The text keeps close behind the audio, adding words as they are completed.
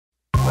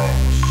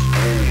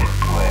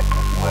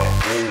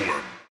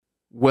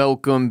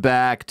Welcome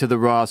back to the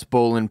Ross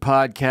Bolen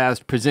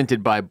podcast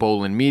presented by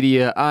Bolen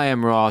Media. I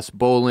am Ross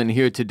Bolen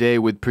here today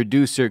with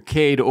producer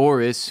Cade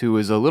Orris, who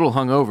is a little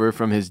hungover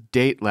from his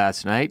date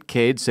last night.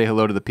 Cade, say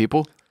hello to the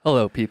people.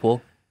 Hello,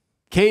 people.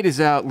 Cade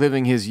is out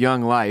living his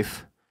young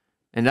life,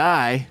 and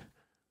I,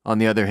 on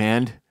the other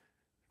hand,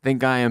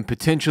 think I am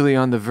potentially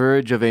on the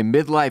verge of a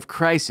midlife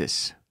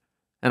crisis,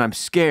 and I'm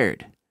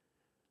scared.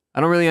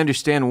 I don't really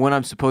understand when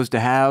I'm supposed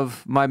to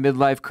have my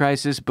midlife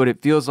crisis, but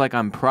it feels like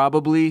I'm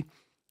probably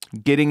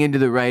getting into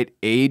the right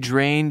age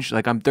range.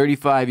 Like, I'm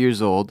 35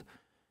 years old.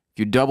 If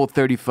you double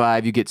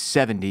 35, you get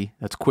 70.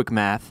 That's quick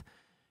math.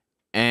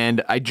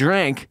 And I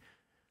drank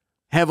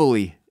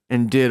heavily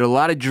and did a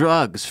lot of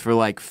drugs for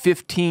like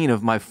 15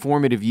 of my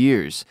formative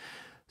years.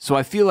 So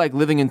I feel like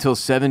living until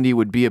 70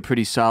 would be a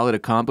pretty solid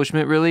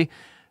accomplishment, really.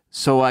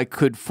 So I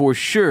could for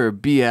sure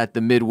be at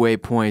the midway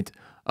point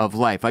of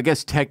life. I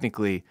guess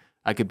technically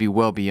I could be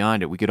well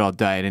beyond it. We could all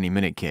die at any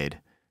minute, Cade.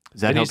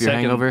 Does that help your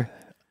hangover?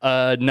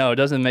 No, it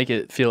doesn't make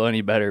it feel any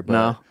better. But...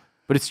 No,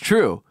 but it's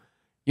true.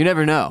 You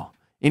never know.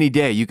 Any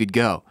day you could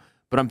go.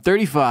 But I'm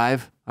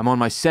 35. I'm on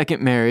my second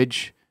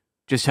marriage.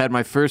 Just had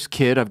my first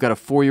kid. I've got a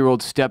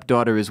 4-year-old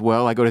stepdaughter as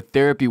well. I go to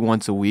therapy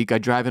once a week. I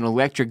drive an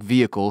electric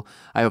vehicle.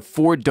 I have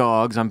 4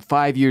 dogs. I'm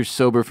 5 years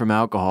sober from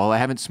alcohol. I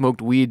haven't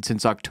smoked weed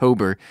since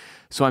October,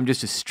 so I'm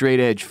just a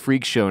straight-edge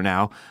freak show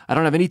now. I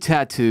don't have any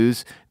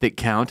tattoos that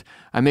count.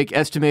 I make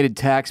estimated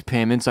tax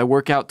payments. I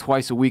work out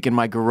twice a week in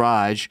my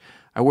garage.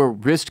 I wear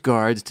wrist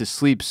guards to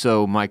sleep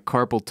so my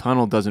carpal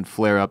tunnel doesn't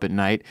flare up at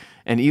night,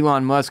 and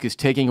Elon Musk is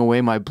taking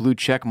away my blue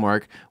check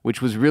mark, which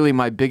was really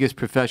my biggest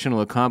professional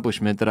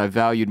accomplishment that I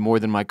valued more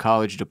than my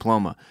college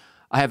diploma.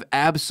 I have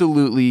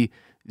absolutely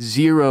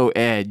zero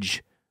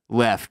edge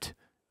left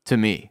to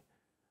me.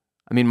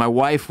 I mean, my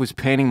wife was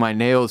painting my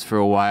nails for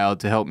a while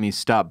to help me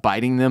stop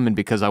biting them and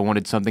because I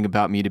wanted something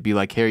about me to be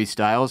like Harry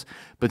Styles,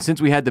 but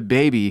since we had the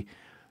baby,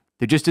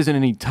 there just isn't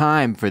any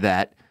time for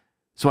that.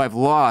 So I've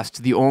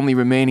lost the only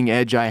remaining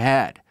edge I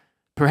had.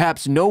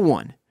 Perhaps no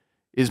one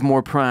is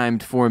more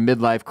primed for a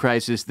midlife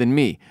crisis than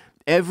me.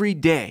 Every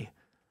day,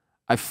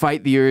 I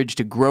fight the urge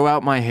to grow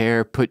out my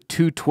hair, put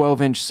 2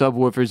 12-inch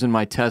subwoofers in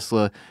my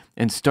Tesla,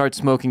 and start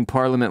smoking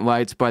Parliament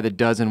lights by the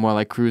dozen while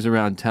I cruise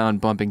around town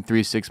bumping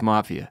 3-6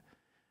 Mafia.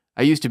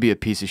 I used to be a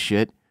piece of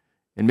shit,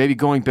 and maybe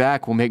going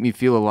back will make me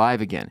feel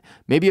alive again.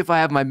 Maybe if I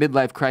have my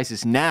midlife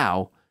crisis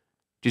now,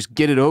 just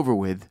get it over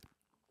with,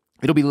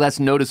 it'll be less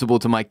noticeable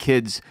to my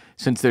kids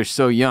since they're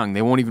so young.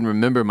 They won't even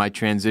remember my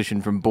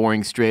transition from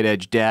boring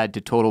straight-edge dad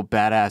to total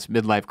badass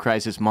midlife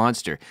crisis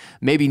monster.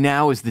 Maybe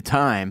now is the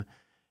time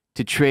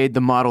to trade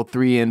the Model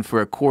 3 in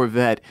for a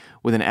Corvette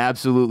with an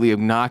absolutely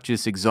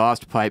obnoxious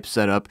exhaust pipe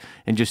setup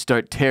and just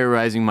start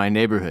terrorizing my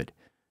neighborhood.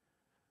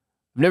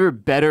 I've never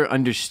better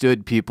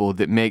understood people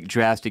that make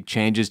drastic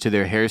changes to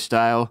their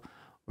hairstyle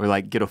or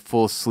like get a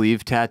full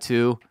sleeve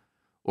tattoo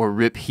or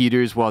rip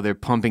heaters while they're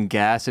pumping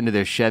gas into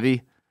their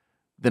Chevy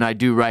than I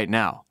do right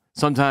now.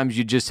 Sometimes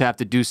you just have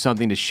to do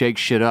something to shake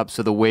shit up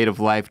so the weight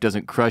of life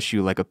doesn't crush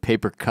you like a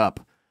paper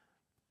cup.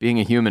 Being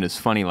a human is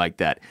funny like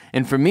that.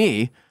 And for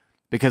me,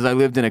 because I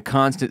lived in a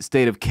constant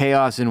state of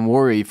chaos and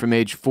worry from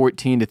age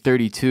 14 to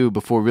 32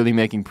 before really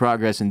making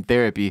progress in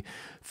therapy,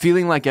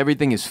 feeling like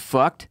everything is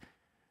fucked,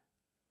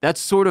 that's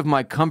sort of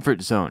my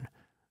comfort zone.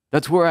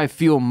 That's where I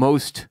feel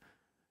most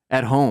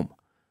at home.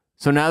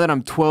 So now that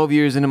I'm 12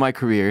 years into my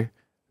career,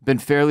 been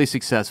fairly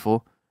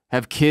successful,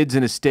 have kids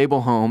in a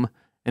stable home,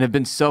 and have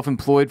been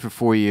self-employed for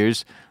 4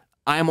 years,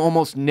 I am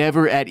almost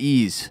never at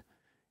ease.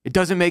 It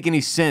doesn't make any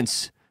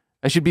sense.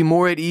 I should be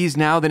more at ease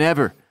now than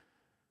ever.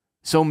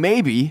 So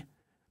maybe,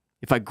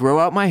 if I grow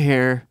out my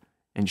hair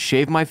and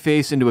shave my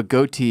face into a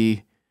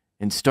goatee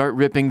and start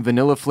ripping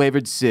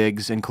vanilla-flavored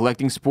cigs and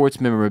collecting sports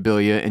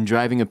memorabilia and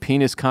driving a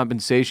penis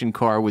compensation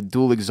car with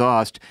dual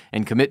exhaust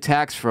and commit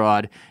tax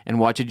fraud and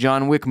watch a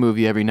John Wick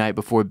movie every night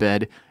before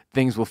bed,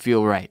 things will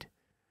feel right.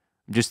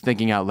 I'm just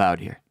thinking out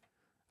loud here.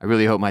 I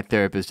really hope my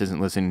therapist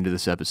isn't listening to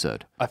this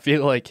episode. I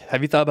feel like,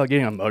 have you thought about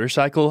getting a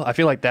motorcycle? I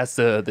feel like that's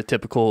the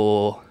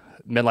typical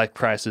midlife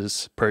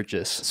crisis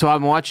purchase. So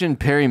I'm watching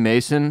Perry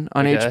Mason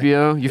on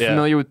HBO. You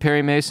familiar with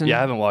Perry Mason? Yeah,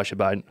 I haven't watched it,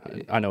 but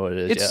I know what it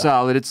is. It's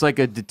solid. It's like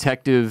a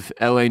detective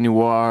LA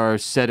noir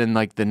set in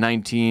like the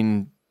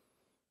 1930s.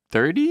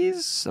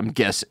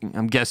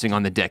 I'm guessing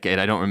on the decade.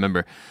 I don't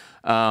remember.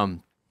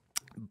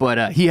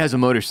 But he has a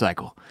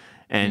motorcycle,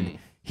 and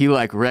he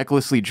like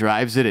recklessly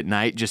drives it at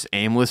night, just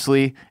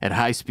aimlessly at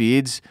high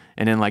speeds.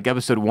 And in like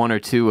episode 1 or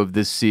 2 of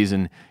this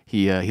season,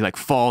 he like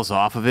falls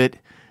off of it.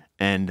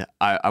 And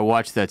I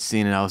watched that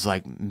scene and I was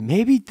like,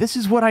 maybe this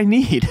is what I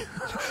need.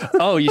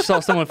 Oh, you saw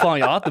someone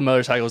falling off the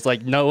motorcycle. It's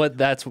like, no, what?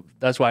 That's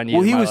what I need.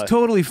 Well, he was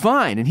totally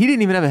fine, and he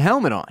didn't even have a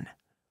helmet on.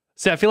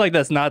 See, I feel like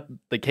that's not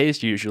the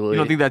case usually. You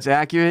don't think that's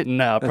accurate?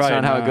 No, that's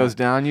not how it goes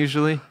down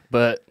usually.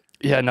 But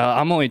yeah, no,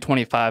 I'm only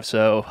 25,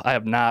 so I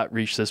have not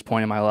reached this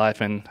point in my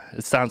life, and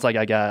it sounds like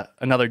I got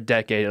another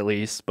decade at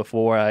least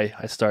before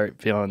I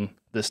start feeling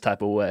this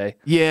type of way.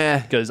 Yeah,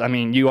 because I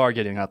mean, you are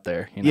getting up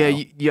there. You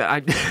know? Yeah.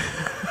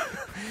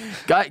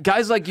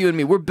 Guys like you and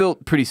me, we're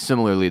built pretty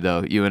similarly,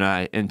 though, you and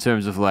I, in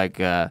terms of like,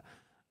 the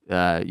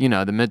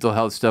mental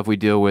health stuff we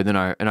deal with in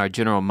our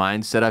general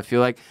mindset. I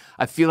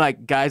feel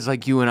like guys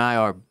like you and I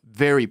are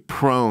very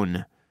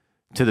prone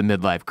to the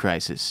midlife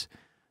crisis.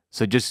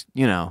 So just,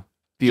 be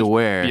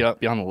aware.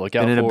 Be on the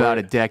lookout. And in for about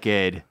it. a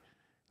decade,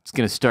 it's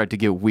going to start to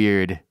get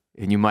weird,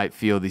 and you might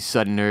feel the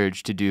sudden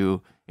urge to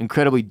do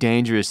incredibly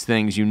dangerous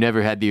things you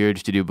never had the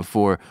urge to do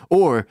before,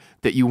 or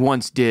that you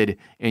once did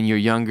in your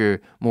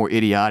younger, more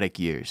idiotic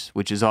years,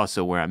 which is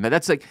also where I'm at.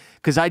 That's like,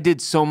 because I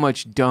did so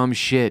much dumb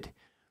shit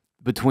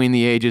between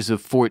the ages of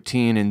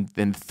 14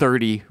 and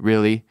 30,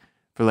 really,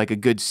 for like a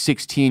good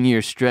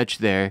 16-year stretch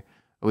there.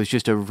 I was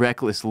just a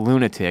reckless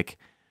lunatic,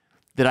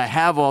 that I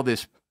have all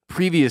this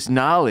previous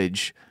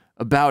knowledge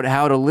about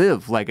how to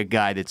live like a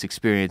guy that's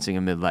experiencing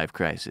a midlife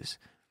crisis.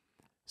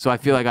 So I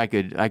feel like I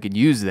could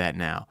use that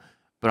now,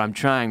 but I'm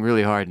trying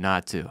really hard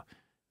not to,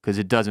 because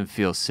it doesn't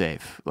feel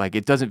safe. Like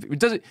it doesn't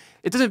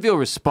feel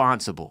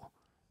responsible,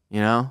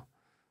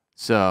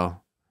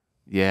 So,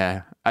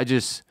 yeah, I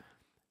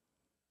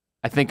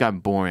think I'm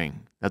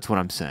boring. That's what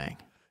I'm saying.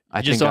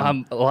 I just don't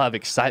have a lot of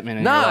excitement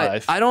in your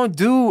life.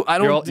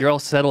 You're all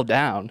settled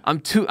down.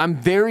 I'm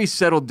very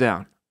settled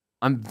down.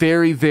 I'm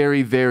very,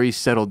 very, very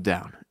settled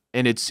down.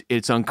 And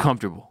it's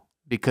uncomfortable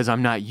because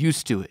I'm not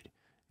used to it.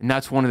 And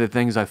that's one of the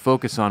things I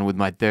focus on with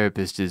my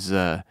therapist is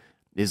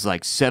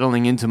like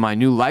settling into my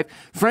new life.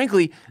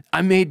 Frankly,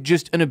 I made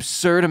just an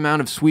absurd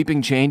amount of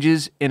sweeping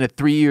changes in a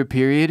 3-year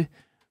period.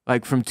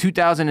 Like from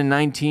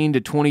 2019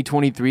 to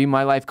 2023,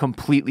 my life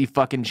completely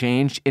fucking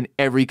changed in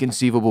every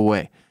conceivable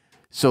way.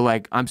 So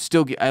like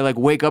I like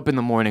wake up in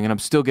the morning and I'm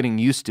still getting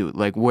used to it,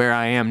 like where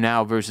I am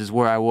now versus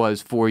where I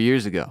was 4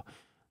 years ago,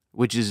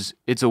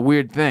 it's a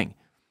weird thing,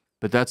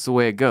 but that's the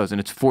way it goes. And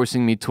it's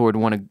forcing me toward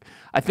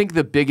I think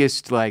the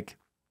biggest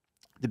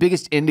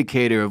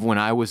indicator of when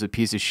I was a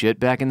piece of shit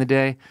back in the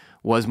day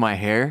was my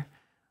hair.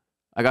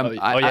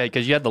 Like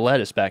because you had the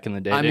lettuce back in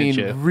the day, didn't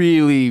you?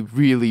 Really,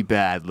 really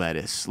bad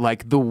lettuce.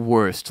 Like the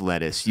worst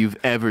lettuce you've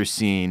ever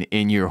seen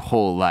in your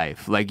whole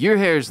life. Like your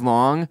hair's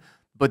long,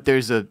 but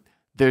there's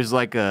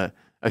like a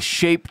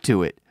shape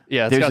to it.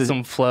 Yeah, it's got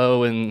some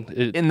flow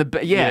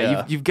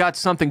you've got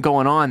something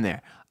going on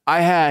there.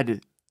 I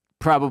had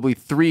probably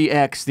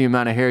 3x the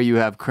amount of hair you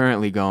have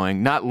currently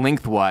going, not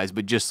lengthwise,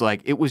 but just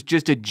like it was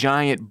just a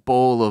giant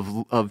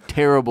bowl of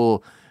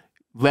terrible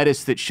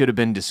lettuce that should have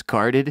been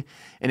discarded,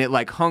 and it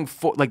like hung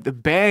like the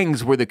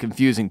bangs were the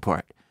confusing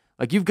part.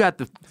 Like you've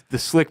got the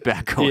slick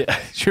back going. Yeah.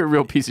 You're a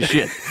real piece of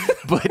shit.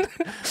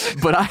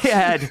 but I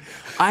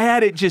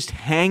had it just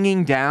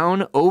hanging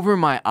down over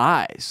my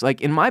eyes.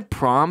 Like in my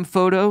prom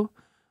photo,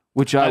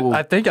 which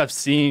I think I've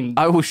seen.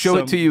 I will show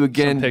it to you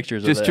again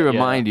just to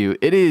remind you.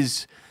 It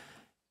is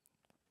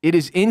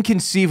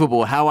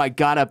inconceivable how I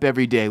got up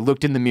every day,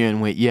 looked in the mirror,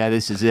 and went, "Yeah,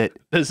 this is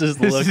it. This is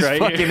the look right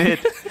here. Fucking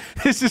it.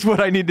 This is what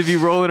I need to be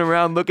rolling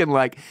around looking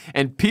like,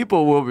 and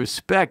people will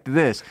respect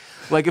this."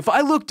 Like if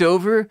I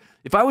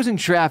was in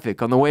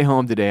traffic on the way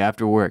home today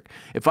after work,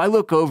 if I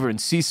look over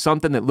and see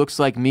something that looks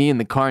like me in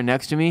the car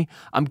next to me,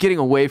 I'm getting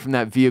away from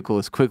that vehicle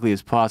as quickly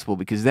as possible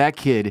because that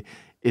kid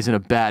is in a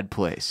bad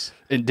place.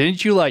 And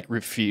didn't you like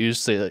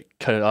refuse to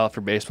cut it off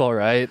for baseball,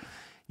 right?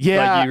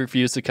 Yeah. Like you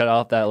refused to cut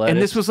off that lettuce.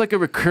 And this was like a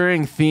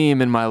recurring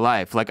theme in my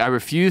life. Like I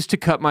refused to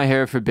cut my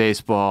hair for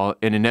baseball,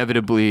 and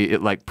inevitably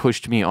it like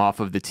pushed me off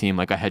of the team.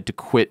 Like I had to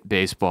quit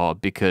baseball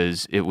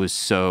because it was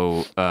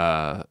such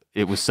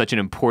an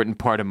important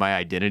part of my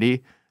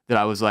identity that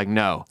I was like,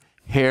 no,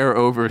 hair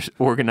over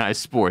organized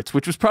sports,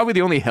 which was probably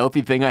the only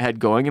healthy thing I had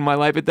going in my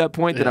life at that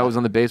point, that I was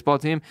on the baseball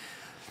team.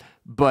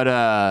 But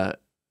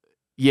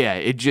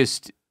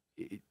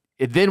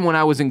then when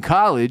I was in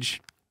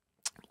college,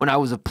 when I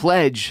was a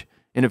pledge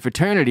in a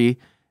fraternity,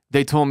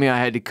 they told me I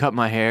had to cut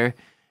my hair,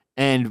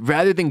 and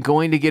rather than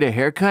going to get a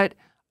haircut,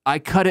 I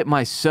cut it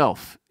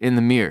myself in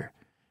the mirror,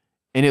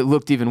 and it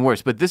looked even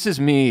worse. But this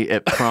is me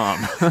at prom.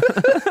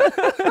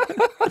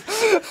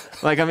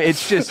 Like, I mean,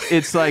 it's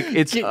utterly... Like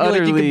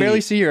you can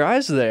barely see your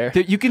eyes there.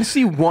 You can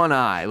see one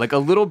eye, like a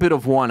little bit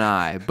of one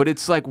eye, but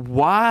it's like,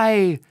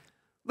 why...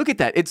 Look at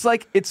that. It's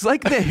like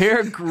the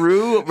hair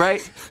grew,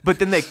 right? But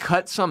then they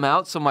cut some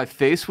out so my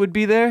face would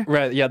be there.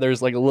 Right, yeah,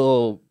 there's like a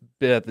little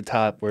bit at the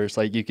top where it's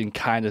like you can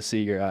kind of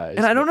see your eyes.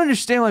 And I don't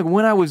understand, like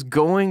when I was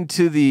going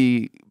to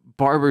the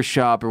barber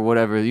shop or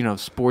whatever,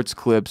 sports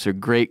clips or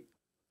great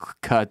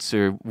cuts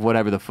or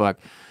whatever the fuck.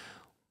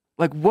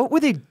 Like, what were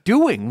they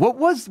doing? Your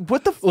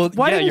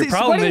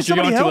problem is you're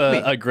going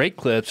to a great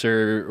clips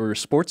or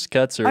sports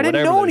cuts or whatever. I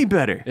didn't know any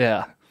better.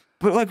 Yeah.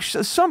 But like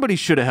somebody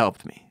should have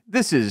helped me.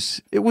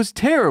 It was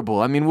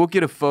terrible. I mean, we'll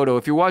get a photo.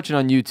 If you're watching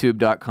on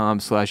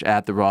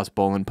youtube.com/@the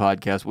Bolen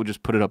podcast, we'll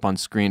just put it up on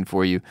screen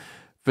for you.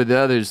 For the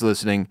others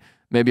listening,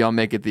 maybe I'll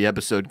make it the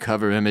episode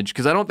cover image,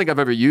 because I don't think I've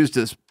ever used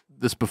this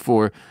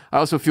before. I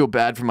also feel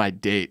bad for my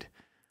date.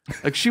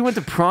 Like, she went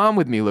to prom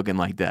with me looking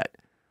like that.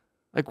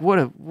 Like, what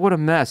a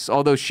mess.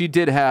 Although she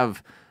did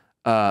have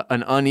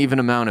an uneven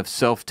amount of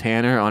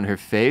self-tanner on her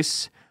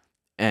face,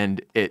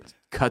 and it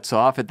cuts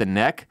off at the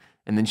neck.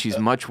 and then she's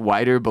much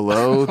whiter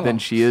below than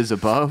she is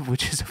above,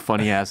 which is a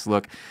funny-ass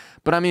look.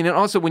 But I mean, and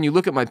also when you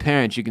look at my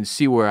parents, you can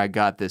see where I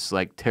got this,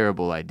 like,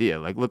 terrible idea.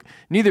 Like, look,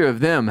 neither of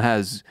them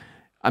has...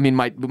 I mean,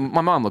 my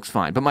mom looks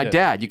fine, but my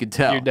dad, you could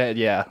tell. Your dad,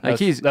 yeah. Like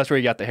that's where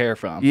you got the hair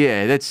from.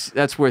 Yeah,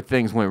 that's where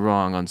things went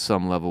wrong on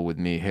some level with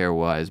me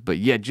hair-wise. But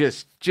yeah,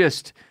 just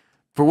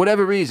for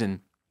whatever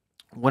reason,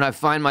 when I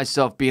find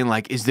myself being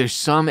like, is there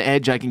some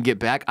edge I can get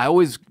back? I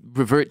always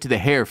revert to the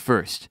hair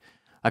first.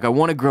 Like, I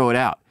want to grow it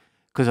out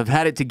because I've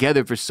had it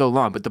together for so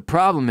long. But the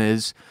problem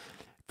is,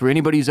 for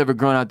anybody who's ever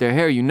grown out their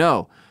hair, you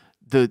know,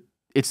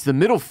 it's the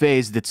middle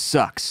phase that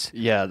sucks.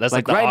 Yeah, that's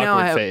like the right awkward now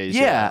I have, phase.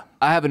 Yeah,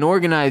 I have an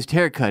organized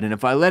haircut, and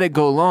if I let it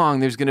go long,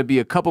 there's going to be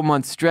a couple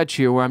months stretch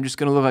here where I'm just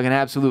going to look like an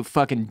absolute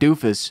fucking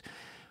doofus,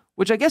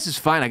 which I guess is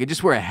fine. I could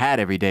just wear a hat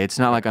every day. It's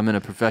not like I'm in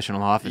a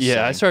professional office Yeah,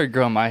 setting. I started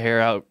growing my hair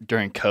out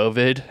during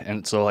COVID,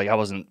 and so like I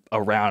wasn't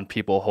around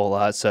people a whole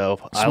lot. So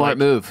Smart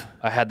move.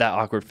 I had that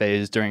awkward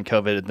phase during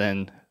COVID, and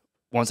then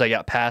once I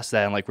got past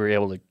that and like we were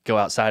able to go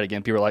outside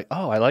again, people were like,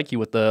 "Oh, I like you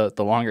with the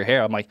longer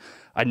hair." I'm like,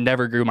 I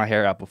never grew my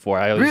hair out before.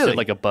 I always did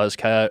like a buzz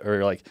cut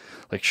or like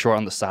short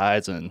on the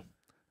sides, and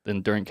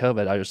then during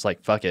COVID, I just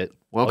like fuck it.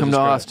 Welcome to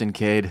Austin,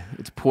 Cade.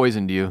 It's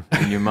poisoned you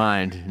in your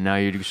mind. Now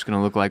you're just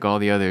gonna look like all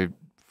the other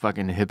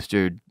fucking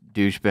hipster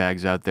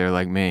douchebags out there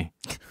like me.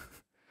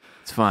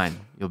 It's fine.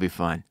 You'll be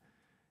fine.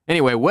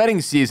 Anyway,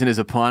 wedding season is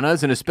upon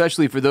us, and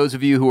especially for those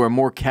of you who are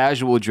more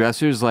casual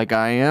dressers like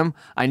I am,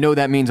 I know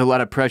that means a lot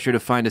of pressure to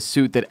find a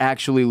suit that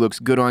actually looks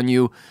good on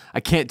you.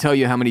 I can't tell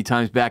you how many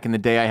times back in the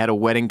day I had a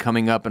wedding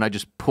coming up and I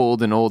just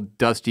pulled an old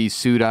dusty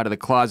suit out of the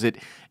closet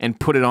and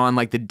put it on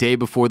like the day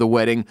before the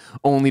wedding,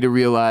 only to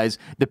realize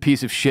the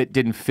piece of shit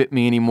didn't fit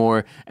me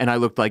anymore and I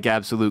looked like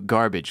absolute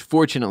garbage.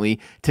 Fortunately,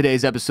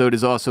 today's episode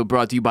is also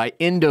brought to you by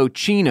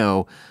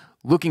Indochino.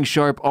 Looking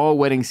sharp all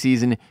wedding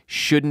season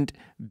shouldn't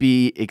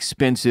be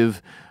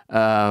expensive.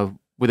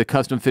 With a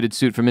custom-fitted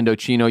suit from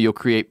Indochino, you'll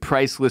create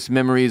priceless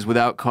memories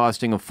without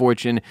costing a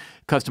fortune.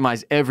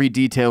 Customize every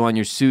detail on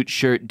your suit,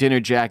 shirt, dinner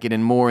jacket,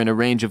 and more in a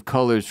range of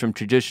colors from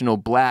traditional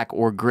black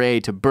or gray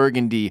to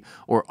burgundy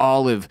or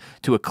olive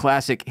to a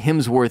classic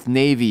Hemsworth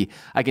navy.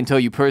 I can tell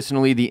you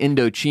personally, the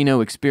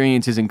Indochino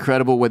experience is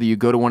incredible, whether you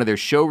go to one of their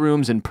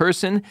showrooms in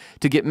person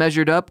to get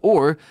measured up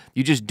or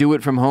you just do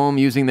it from home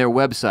using their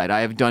website.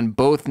 I have done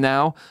both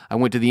now. I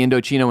went to the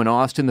Indochino in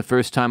Austin the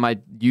first time I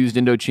used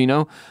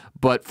Indochino.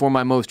 But for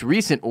my most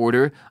recent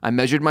order, I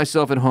measured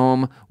myself at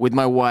home with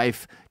my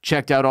wife,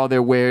 checked out all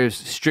their wares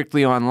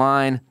strictly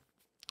online.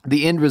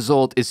 The end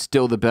result is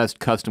still the best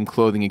custom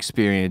clothing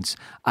experience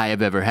I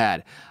have ever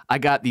had. I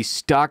got the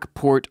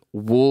Stockport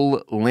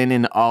wool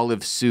linen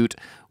olive suit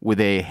with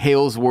a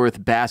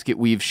Halesworth basket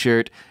weave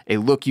shirt, a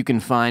look you can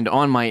find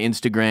on my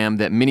Instagram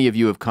that many of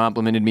you have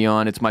complimented me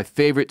on. It's my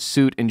favorite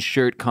suit and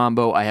shirt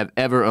combo I have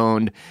ever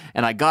owned,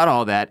 and I got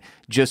all that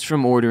just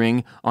from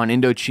ordering on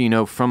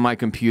Indochino from my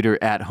computer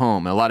at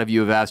home. A lot of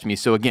you have asked me,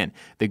 so again,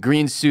 the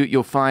green suit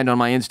you'll find on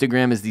my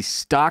Instagram is the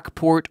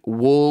Stockport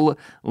wool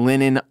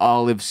linen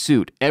olive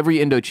suit. Every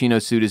Indochino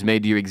suit is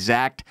made to your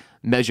exact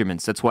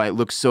measurements. That's why it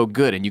looks so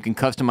good, and you can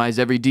customize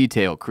every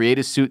detail. Create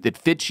a suit that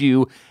fits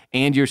you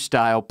and your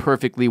style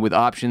perfectly with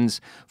options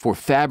for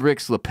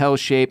fabrics, lapel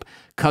shape,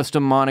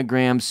 custom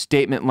monograms,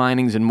 statement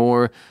linings, and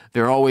more.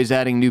 They're always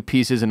adding new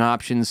pieces and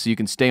options so you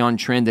can stay on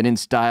trend and in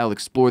style.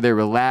 Explore their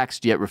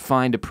relaxed yet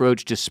refined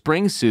approach to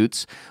spring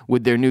suits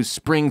with their new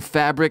spring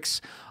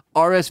fabrics.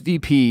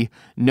 RSVP,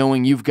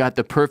 knowing you've got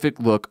the perfect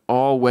look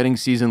all wedding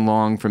season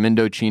long from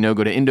Indochino.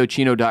 Go to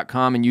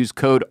Indochino.com and use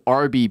code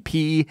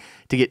RBP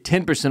to get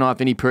 10%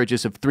 off any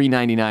purchase of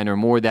 $3.99 or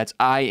more. That's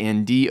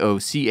INDOCHINO,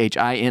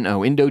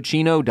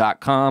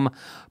 Indochino.com,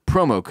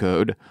 promo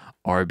code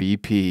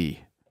RBP.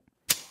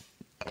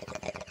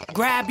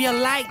 Grab your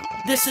light,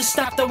 this is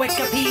Stuff the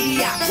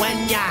Wikipedia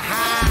when you're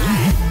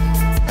high.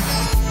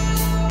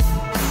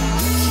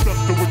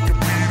 Stuff the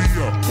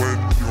Wikipedia when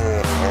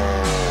you're high.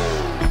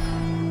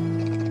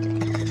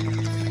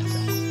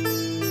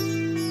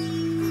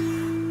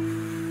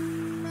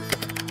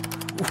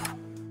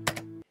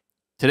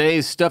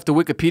 Today's Stuff to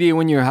Wikipedia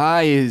when you're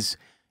high is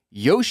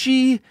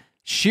Yoshie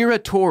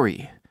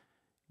Shiratori.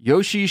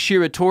 Yoshie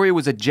Shiratori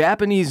was a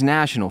Japanese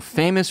national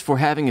famous for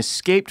having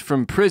escaped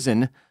from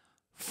prison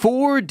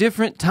 4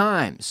 different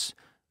times,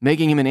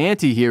 making him an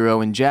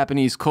anti-hero in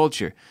Japanese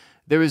culture.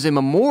 There is a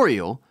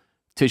memorial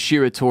to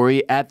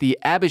Shiratori at the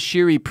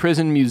Abashiri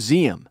Prison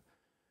Museum.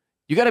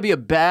 You gotta be a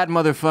bad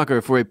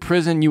motherfucker for a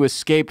prison you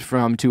escaped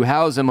from to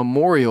house a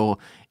memorial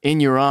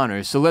in your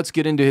honor. So let's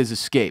get into his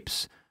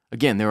escapes.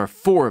 Again, there are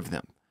 4 of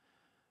them.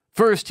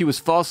 First, he was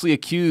falsely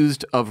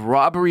accused of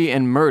robbery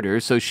and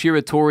murder, so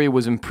Shiratori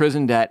was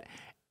imprisoned at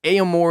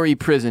Aomori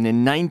Prison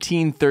in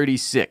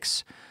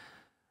 1936.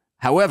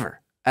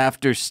 However,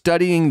 after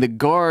studying the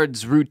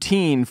guards'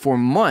 routine for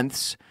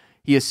months,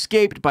 he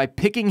escaped by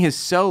picking his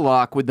cell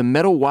lock with the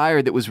metal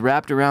wire that was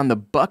wrapped around the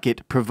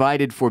bucket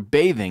provided for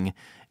bathing,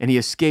 and he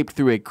escaped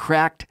through a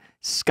cracked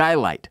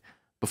skylight.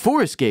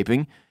 Before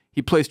escaping,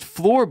 He placed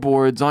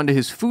floorboards onto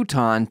his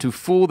futon to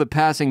fool the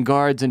passing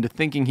guards into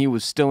thinking he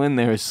was still in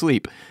there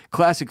asleep.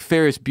 Classic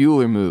Ferris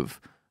Bueller move.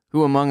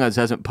 Who among us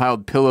hasn't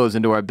piled pillows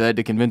into our bed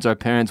to convince our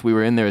parents we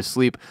were in there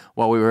asleep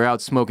while we were out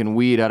smoking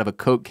weed out of a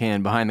Coke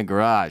can behind the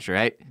garage,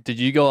 right? Did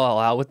you go all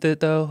out with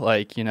it though?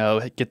 Like, you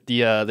know, get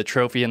the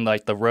trophy and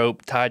like the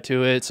rope tied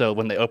to it, so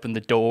when they opened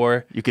the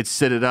door, you could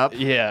sit it up.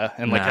 Yeah,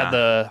 and like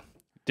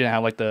didn't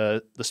have like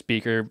the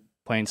speaker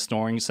playing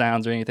snoring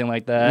sounds or anything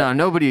like that.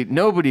 No,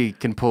 nobody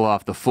can pull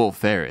off the full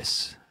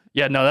Ferris.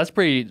 Yeah, no, that's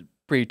pretty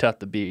tough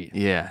to beat.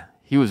 Yeah,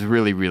 he was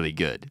really, really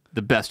good.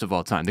 The best of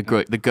all time. The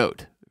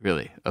GOAT.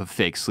 Really, of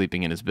fake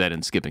sleeping in his bed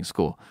and skipping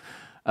school.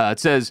 It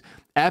says,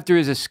 after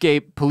his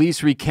escape,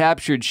 police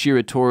recaptured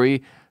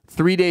Shiratori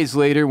 3 days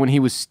later when he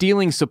was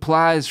stealing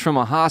supplies from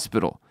a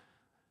hospital.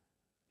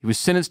 He was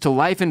sentenced to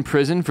life in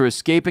prison for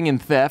escaping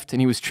and theft, and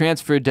he was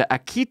transferred to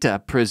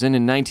Akita prison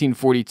in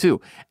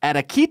 1942. At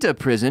Akita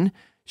prison,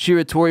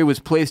 Shiratori was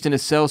placed in a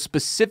cell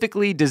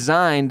specifically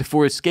designed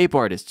for escape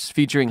artists,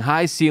 featuring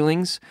high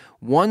ceilings,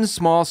 one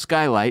small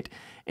skylight,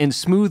 and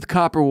smooth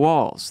copper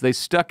walls. They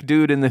stuck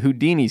dude in the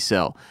Houdini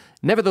cell.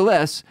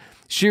 Nevertheless,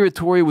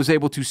 Shiratori was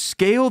able to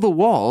scale the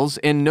walls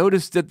and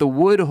noticed that the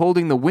wood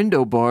holding the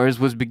window bars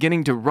was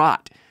beginning to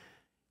rot.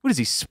 What is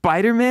he,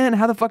 Spider-Man?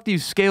 How the fuck do you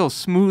scale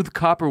smooth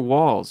copper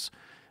walls?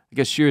 I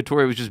guess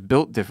Shiratori was just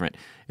built different.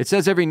 It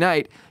says every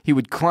night he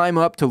would climb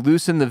up to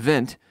loosen the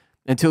vent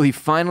until he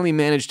finally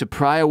managed to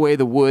pry away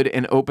the wood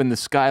and open the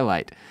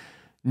skylight.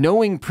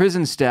 Knowing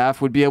prison staff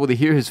would be able to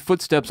hear his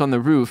footsteps on the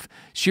roof,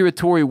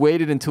 Shiratori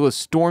waited until a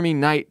stormy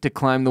night to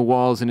climb the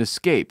walls and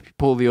escape.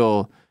 Pull the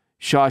old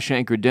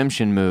Shawshank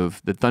Redemption move,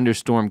 the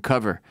thunderstorm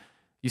cover.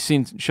 You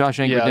seen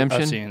Shawshank Redemption?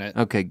 Yeah, I've seen it.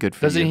 Okay, good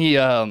for Doesn't you.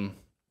 he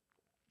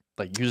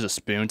like use a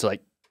spoon to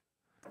like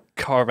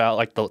carve out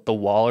like the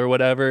wall or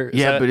whatever?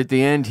 But at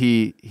the end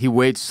he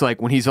waits, like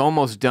when he's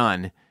almost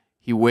done,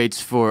 he waits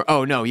for,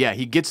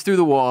 he gets through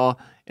the wall.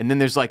 And then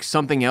there's like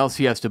something else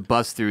he has to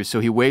bust through.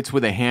 So he waits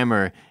with a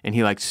hammer and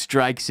he like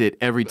strikes it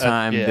every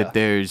time that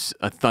there's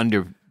a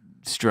thunder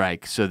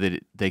strike so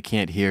that they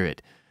can't hear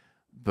it.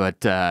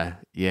 But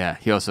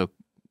he also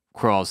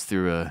crawls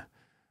through a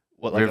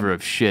river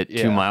of shit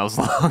 2 miles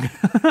long.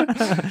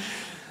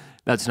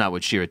 That's not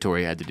what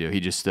Shiratori had to do.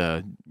 He just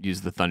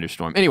used the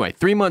thunderstorm. Anyway,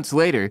 3 months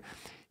later,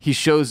 he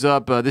shows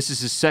up. This is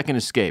his second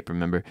escape,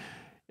 remember?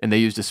 And they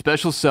used a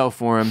special cell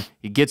for him.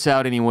 He gets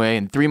out anyway,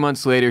 and 3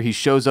 months later, he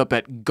shows up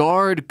at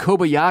guard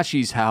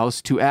Kobayashi's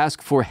house to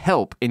ask for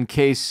help in a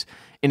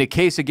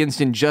case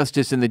against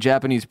injustice in the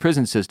Japanese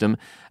prison system,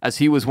 as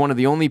he was one of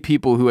the only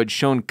people who had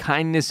shown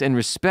kindness and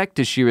respect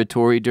to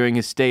Shiratori during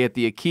his stay at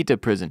the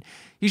Akita prison.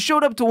 He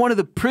showed up to one of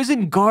the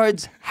prison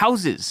guards'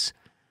 houses.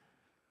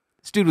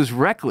 This dude was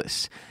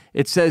reckless.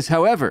 It says,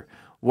 however,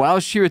 while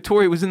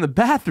Shiratori was in the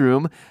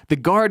bathroom, the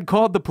guard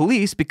called the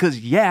police because,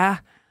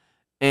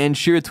 and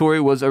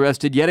Shiratori was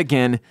arrested yet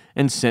again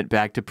and sent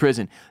back to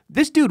prison.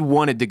 This dude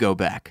wanted to go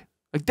back.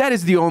 Like, that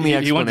is the only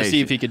explanation. He wanted to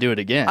see if he could do it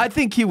again. I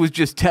think he was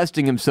just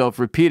testing himself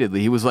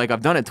repeatedly. He was like,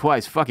 I've done it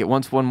twice. Fuck it.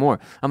 One more.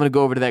 I'm going to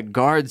go over to that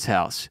guard's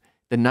house,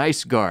 the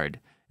nice guard,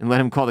 and let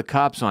him call the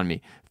cops on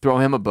me. Throw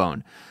him a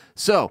bone.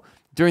 So,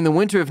 during the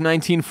winter of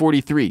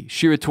 1943,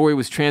 Shiratori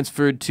was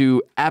transferred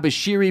to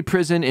Abashiri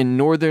prison in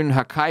northern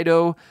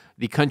Hokkaido,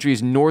 the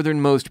country's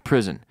northernmost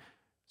prison.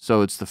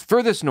 So, it's the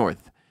furthest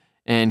north.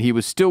 And he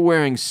was still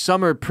wearing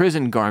summer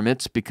prison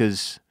garments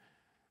because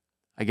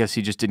I guess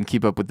he just didn't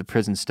keep up with the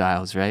prison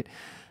styles, right?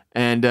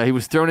 And he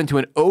was thrown into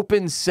an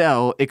open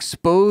cell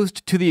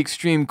exposed to the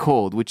extreme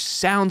cold, which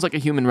sounds like a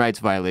human rights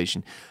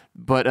violation.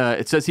 But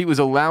it says it was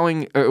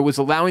allowing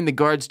the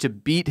guards to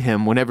beat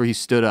him whenever he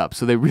stood up.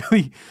 So they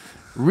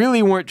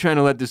really weren't trying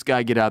to let this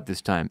guy get out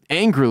this time.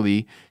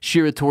 Angrily,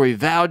 Shiratori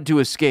vowed to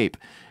escape,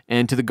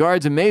 and to the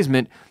guards'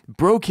 amazement,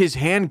 broke his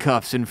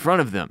handcuffs in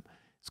front of them.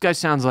 This guy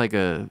sounds like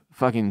a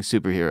fucking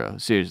superhero.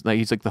 Seriously, like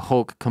he's like the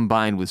Hulk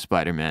combined with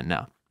Spider-Man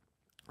now.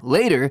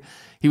 Later,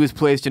 he was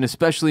placed in a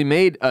specially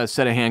made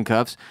set of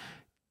handcuffs,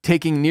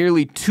 taking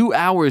nearly 2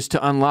 hours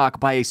to unlock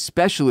by a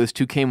specialist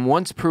who came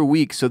once per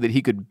week so that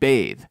he could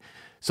bathe.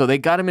 So they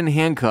got him in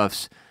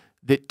handcuffs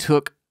that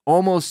took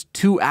almost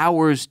 2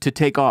 hours to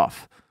take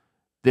off.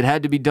 That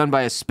had to be done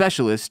by a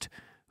specialist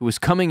who was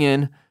coming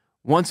in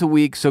once a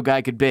week so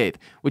guy could bathe.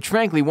 Which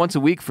frankly, once a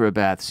week for a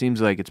bath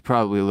seems like it's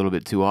probably a little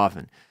bit too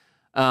often.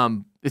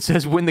 It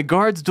says, when the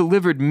guards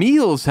delivered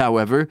meals,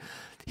 however,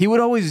 he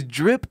would always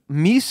drip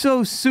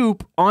miso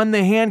soup on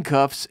the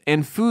handcuffs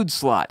and food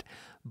slot,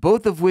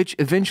 both of which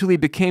eventually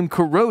became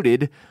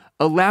corroded,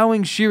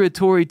 allowing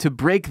Shiratori to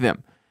break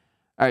them.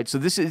 All right, so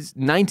this is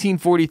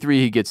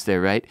 1943 he gets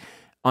there, right?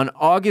 On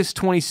August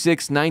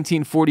 26,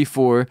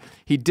 1944,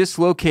 he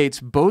dislocates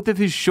both of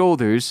his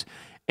shoulders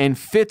and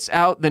fits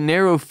out the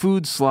narrow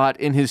food slot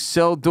in his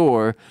cell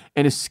door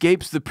and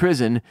escapes the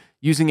prison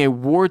using a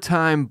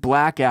wartime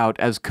blackout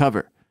as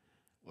cover.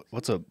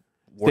 What's a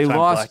wartime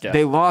blackout?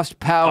 They lost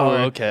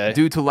power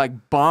due to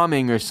like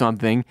bombing or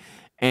something,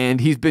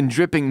 and he's been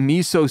dripping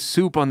miso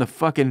soup on the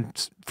fucking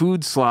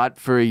food slot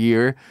for a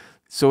year,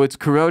 so it's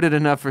corroded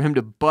enough for him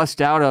to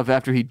bust out of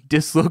after he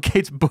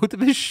dislocates both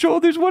of his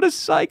shoulders. What a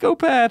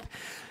psychopath.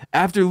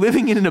 After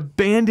living in an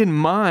abandoned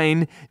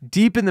mine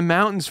deep in the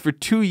mountains for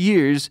 2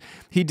 years,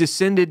 he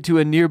descended to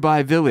a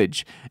nearby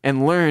village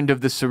and learned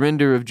of the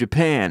surrender of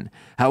Japan.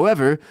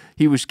 However,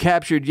 he was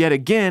captured yet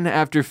again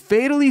after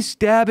fatally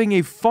stabbing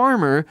a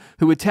farmer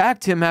who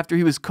attacked him after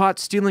he was caught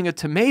stealing a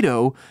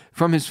tomato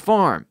from his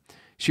farm.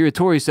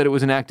 Shiratori said it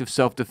was an act of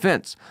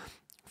self-defense.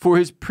 For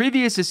his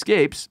previous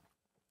escapes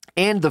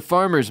and the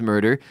farmer's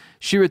murder,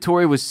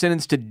 Shiratori was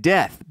sentenced to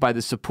death by the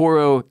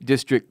Sapporo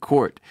District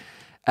Court.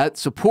 At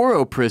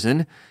Sapporo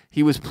Prison,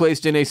 he was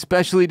placed in a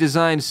specially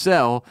designed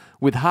cell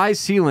with high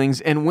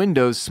ceilings and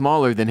windows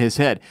smaller than his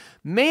head.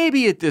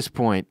 Maybe at this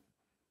point,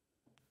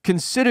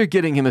 consider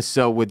getting him a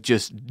cell with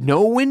just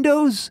no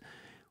windows?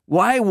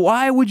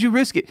 Why would you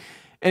risk it?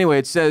 Anyway,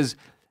 it says,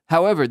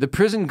 however, the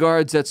prison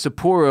guards at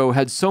Sapporo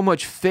had so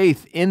much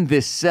faith in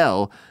this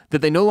cell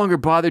that they no longer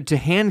bothered to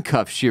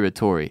handcuff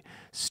Shiratori.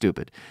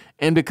 Stupid.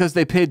 And because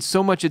they paid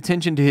so much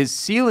attention to his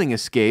ceiling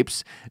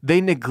escapes,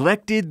 they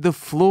neglected the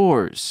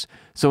floors.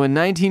 So in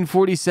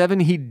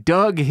 1947, he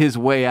dug his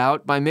way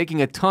out by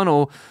making a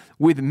tunnel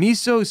with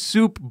miso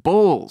soup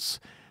bowls.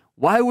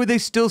 Why were they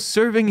still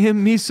serving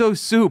him miso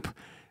soup?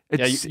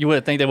 You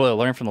would think they would have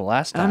learned from the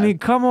last time. I mean,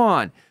 come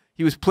on.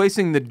 He was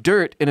placing the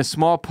dirt in a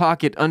small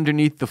pocket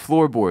underneath the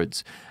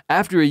floorboards.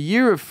 After a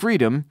year of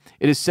freedom,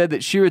 it is said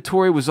that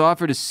Shiratori was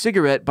offered a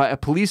cigarette by a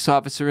police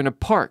officer in a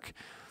park.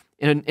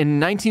 In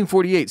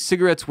 1948,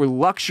 cigarettes were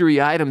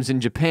luxury items in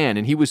Japan,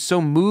 and he was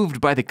so moved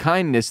by the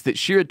kindness that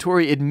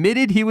Shiratori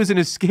admitted he was an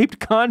escaped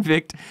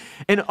convict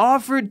and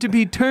offered to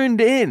be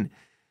turned in.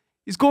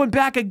 He's going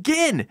back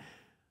again.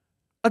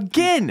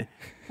 Again.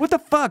 What the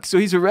fuck? So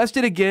he's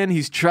arrested again,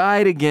 he's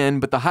tried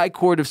again, but the High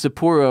Court of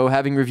Sapporo,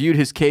 having reviewed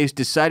his case,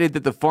 decided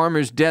that the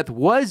farmer's death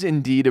was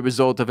indeed a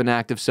result of an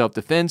act of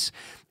self-defense,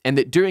 and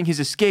that during his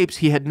escapes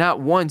he had not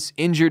once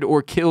injured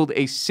or killed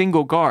a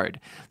single guard.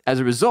 As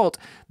a result,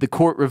 the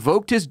court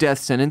revoked his death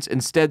sentence,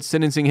 instead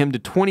sentencing him to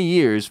 20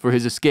 years for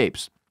his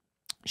escapes.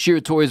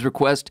 Shiratori's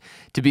request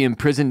to be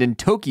imprisoned in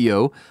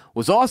Tokyo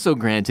was also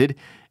granted,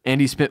 and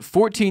he spent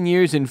 14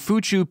 years in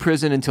Fuchu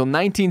prison until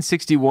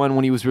 1961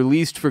 when he was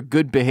released for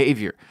good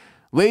behavior.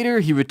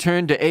 Later, he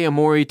returned to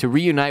Aomori to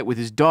reunite with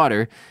his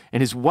daughter,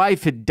 and his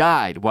wife had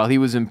died while he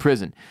was in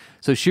prison.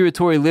 So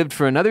Shiratori lived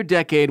for another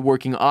decade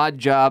working odd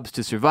jobs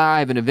to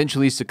survive and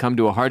eventually succumbed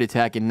to a heart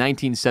attack in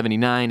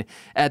 1979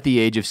 at the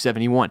age of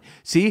 71.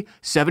 See?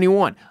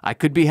 71. I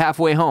could be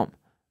halfway home.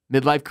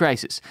 Midlife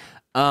crisis.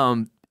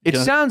 It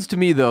sounds to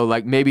me, though,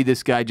 like maybe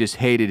this guy just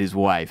hated his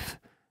wife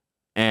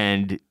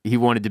and he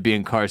wanted to be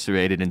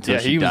incarcerated until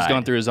she died. Yeah, he was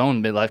going through his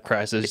own midlife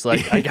crisis.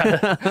 Like, I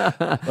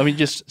gotta, let me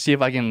just see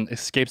if I can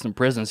escape some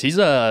prisons. He's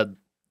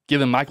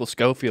giving Michael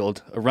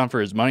Scofield a run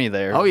for his money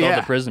there. Oh, yeah. All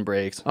the prison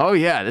breaks. Oh,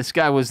 yeah. This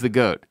guy was the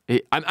GOAT.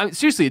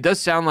 Seriously, it does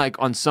sound like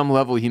on some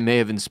level he may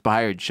have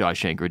inspired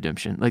Shawshank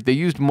Redemption. Like, they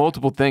used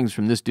multiple things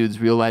from this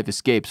dude's real-life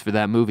escapes for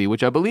that movie,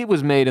 which I believe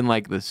was made in,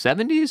 like, the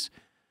 70s?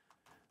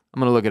 I'm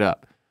going to look it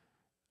up.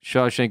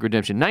 Shawshank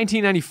Redemption,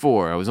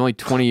 1994. I was only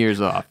 20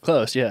 years off.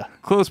 Close, yeah.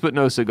 Close, but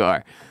no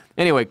cigar.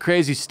 Anyway,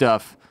 crazy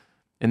stuff.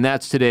 And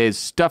that's today's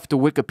Stuff to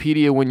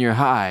Wikipedia When You're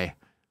High.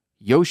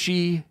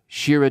 Yoshie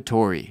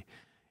Shiratori.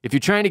 If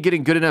you're trying to get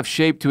in good enough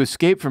shape to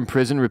escape from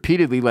prison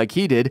repeatedly like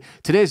he did,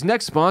 today's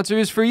next sponsor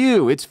is for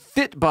you. It's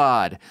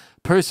Fitbod.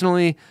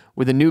 Personally,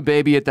 with a new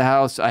baby at the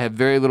house, I have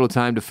very little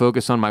time to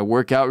focus on my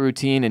workout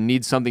routine and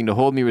need something to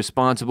hold me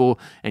responsible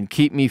and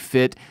keep me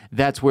fit.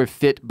 That's where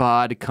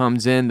Fitbod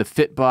comes in. The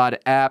Fitbod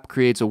app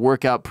creates a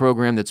workout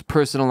program that's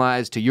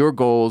personalized to your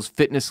goals,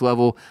 fitness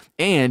level,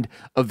 and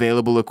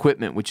available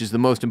equipment, which is the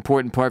most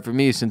important part for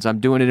me since I'm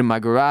doing it in my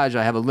garage.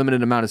 I have a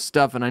limited amount of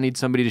stuff and I need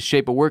somebody to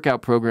shape a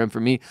workout program for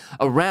me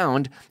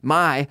around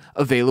my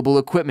available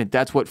equipment.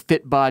 That's what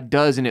Fitbod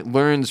does, and it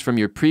learns from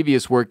your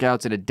previous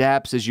workouts and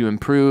adapts as you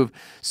improve.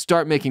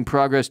 Start making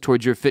progress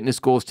towards your fitness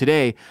goals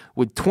today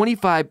with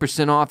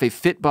 25% off a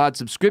Fitbod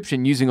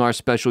subscription using our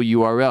special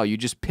URL. You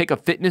just pick a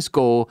fitness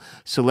goal,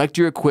 select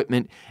your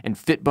equipment, and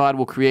Fitbod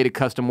will create a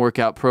custom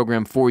workout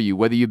program for you.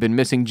 Whether you've been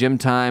missing gym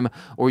time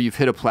or you've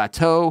hit a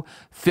plateau,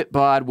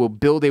 Fitbod will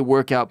build a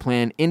workout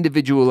plan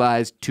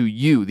individualized to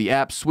you. The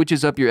app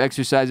switches up your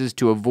exercises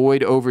to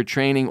avoid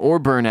overtraining or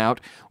burnout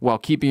while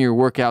keeping your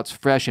workouts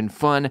fresh and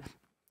fun.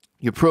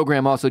 Your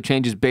program also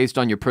changes based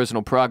on your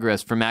personal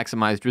progress for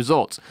maximized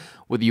results.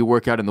 Whether you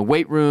work out in the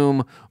weight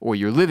room or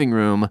your living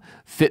room,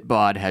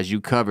 Fitbod has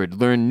you covered.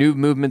 Learn new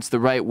movements the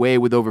right way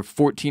with over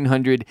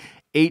 1,400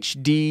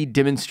 HD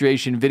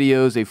demonstration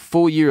videos. A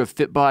full year of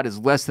Fitbod is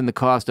less than the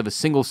cost of a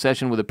single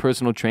session with a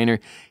personal trainer.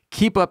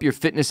 Keep up your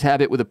fitness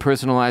habit with a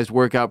personalized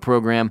workout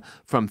program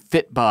from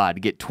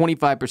Fitbod. Get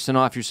 25%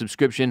 off your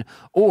subscription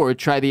or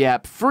try the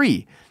app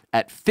free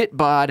at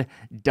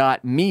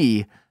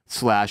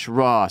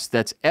fitbod.me/Ross.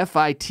 That's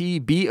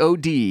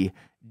FITBOD.me/Ross.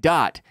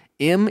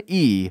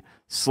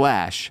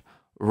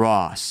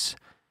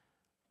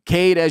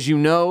 Cade, as you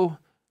know,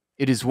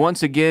 it is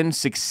once again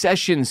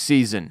Succession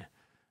season.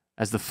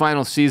 as the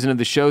final season of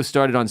the show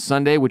started on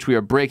Sunday, which we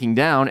are breaking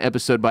down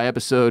episode by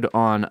episode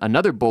on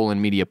another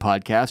Bolen Media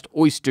podcast,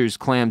 Oysters,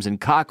 Clams,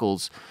 and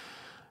Cockles.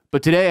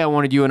 But today I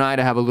wanted you and I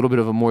to have a little bit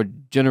of a more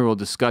general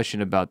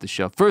discussion about the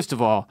show. First of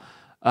all,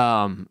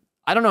 I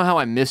don't know how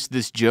I missed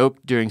this joke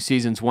during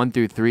seasons 1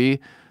 through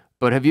 3,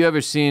 but have you ever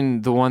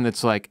seen the one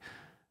that's like,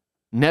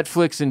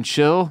 Netflix and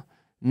chill?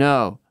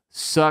 No,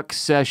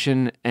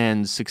 Succession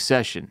and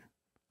Succession.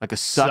 Like a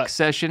suck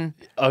session?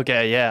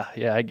 Okay, yeah,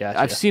 I got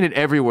you. I've seen it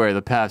everywhere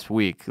the past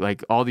week,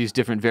 like all these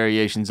different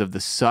variations of the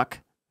suck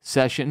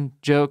session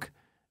joke.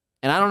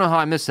 And I don't know how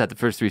I missed that the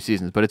first 3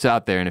 seasons, but it's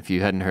out there. And if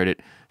you hadn't heard it,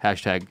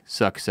 hashtag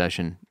suck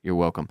session, you're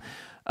welcome.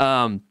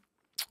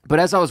 But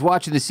as I was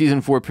watching the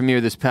season 4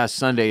 premiere this past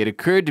Sunday, it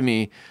occurred to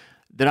me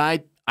that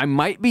I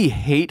might be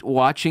hate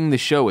watching the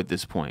show at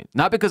this point.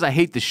 Not because I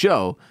hate the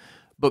show,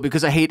 but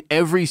because I hate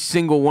every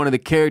single one of the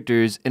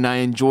characters, and I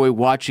enjoy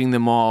watching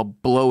them all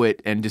blow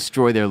it and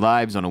destroy their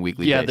lives on a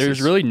weekly basis. Yeah,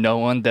 there's really no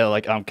one that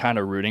like I'm kind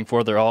of rooting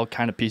for. They're all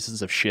kind of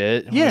pieces of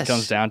shit when it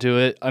comes down to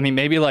it. I mean,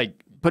 maybe like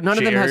But none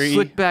Jerry, of them has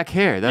slick back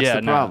hair. That's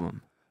the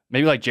problem.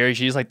 Maybe like Jerry,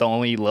 she's like the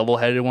only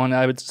level-headed one,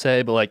 I would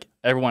say, but like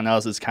everyone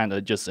else is kind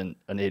of just an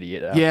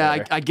idiot out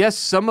there. I guess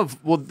some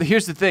of, well,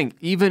 here's the thing.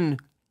 Even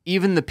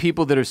the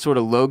people that are sort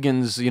of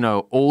Logan's,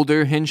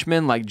 older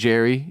henchmen, like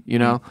Jerry,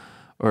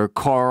 or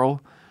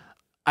Karl,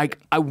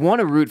 I want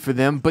to root for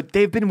them, but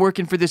they've been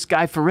working for this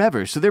guy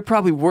forever, so they're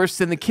probably worse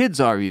than the kids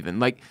are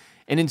even.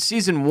 And in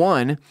season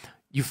 1,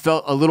 you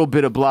felt a little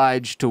bit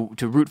obliged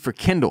to root for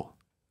Kendall,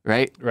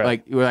 right?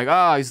 Like you were like,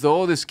 oh, he's the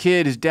oldest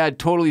kid. His dad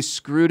totally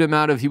screwed him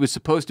out of. He was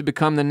supposed to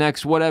become the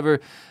next whatever.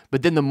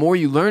 But then the more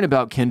you learn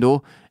about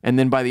Kendall, and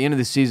then by the end of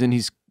the season,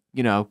 he's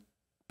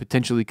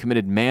potentially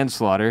committed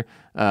manslaughter.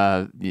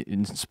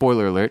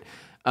 Spoiler alert.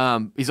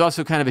 He's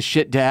also kind of a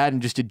shit dad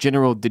and just a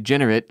general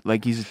degenerate.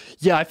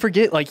 I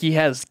forget, like, he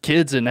has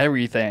kids and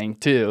everything,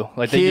 too.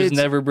 Like, they just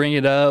never bring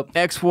it up.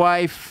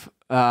 Ex-wife,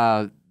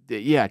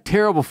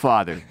 terrible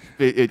father,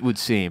 it would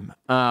seem.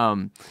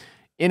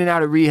 In and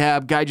out of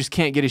rehab, guy just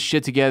can't get his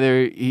shit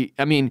together.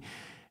 And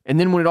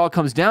then when it all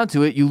comes down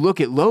to it, you look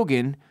at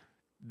Logan,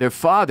 their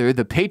father,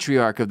 the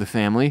patriarch of the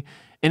family,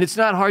 and it's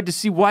not hard to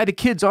see why the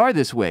kids are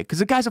this way, because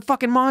the guy's a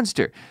fucking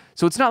monster.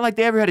 So it's not like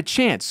they ever had a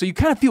chance. So you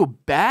kind of feel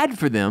bad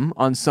for them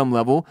on some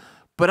level,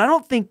 but I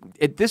don't think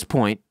at this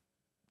point,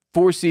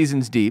 4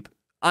 seasons deep,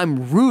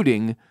 I'm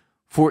rooting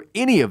for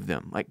any of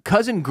them. Like,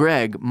 Cousin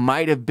Greg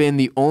might have been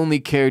the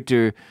only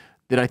character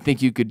that I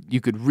think you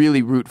could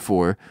really root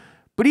for,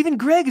 but even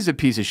Greg is a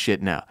piece of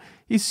shit now.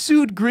 He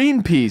sued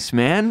Greenpeace,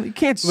 man. You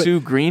can't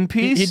sue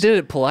Greenpeace. He did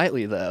it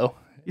politely, though.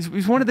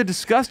 He's one of the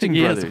disgusting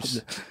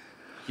brothers.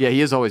 Yeah,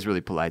 he is always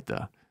really polite,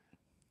 though.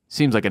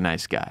 Seems like a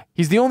nice guy.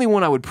 He's the only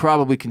one I would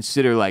probably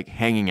consider, like,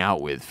 hanging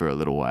out with for a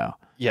little while.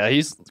 Yeah,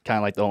 he's kind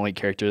of like the only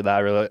character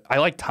that I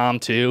like Tom,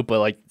 too, but,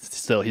 like,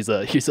 still, he's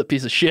a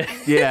piece of shit.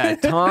 Yeah,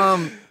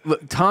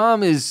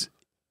 Tom is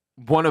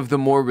one of the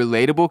more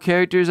relatable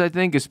characters, I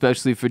think,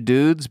 especially for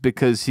dudes,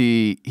 because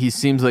he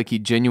seems like he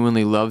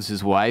genuinely loves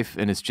his wife,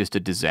 and it's just a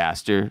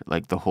disaster.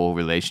 Like, the whole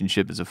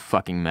relationship is a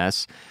fucking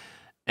mess.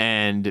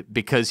 And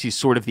because he's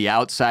sort of the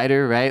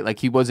outsider, right? Like,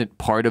 he wasn't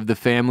part of the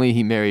family.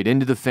 He married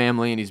into the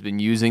family, and he's been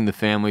using the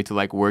family to,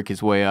 like, work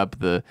his way up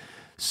the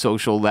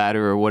social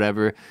ladder or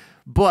whatever.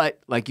 But,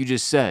 like you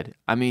just said,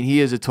 I mean,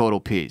 he is a total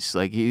piece.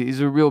 Like, he's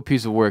a real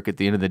piece of work at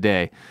the end of the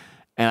day.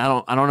 And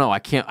I don't know. I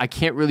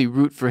can't really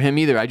root for him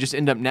either. I just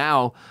end up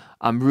now,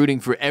 I'm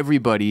rooting for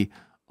everybody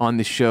on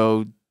the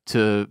show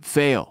to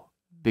fail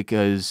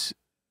because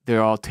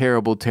they're all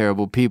terrible,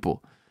 terrible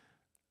people.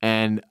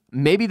 And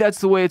maybe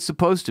that's the way it's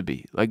supposed to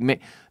be.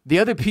 Like, the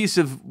other piece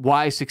of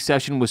why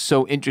Succession was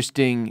so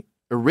interesting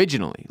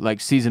originally,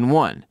 like season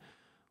 1,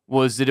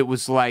 was that it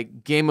was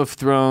like Game of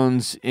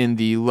Thrones in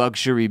the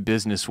luxury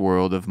business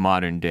world of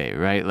modern day,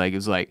 right? Like, it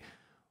was like,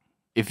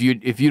 if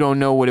you don't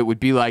know what it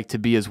would be like to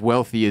be as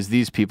wealthy as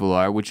these people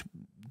are, which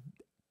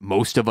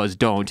most of us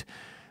don't.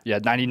 Yeah,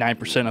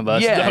 99% of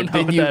us don't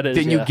know what that is.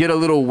 Then you get a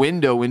little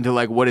window into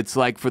like what it's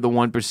like for the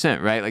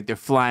 1%, right? Like, they're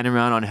flying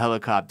around on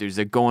helicopters,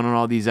 they're going on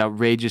all these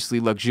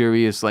outrageously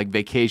luxurious like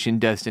vacation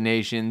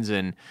destinations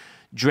and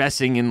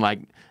dressing in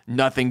like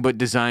nothing but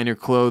designer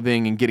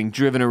clothing and getting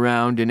driven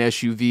around in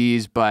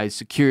SUVs by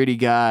security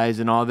guys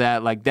and all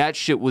that. Like, that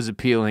shit was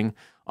appealing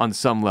on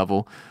some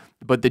level.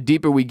 But the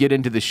deeper we get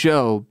into the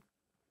show,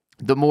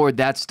 the more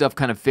that stuff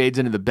kind of fades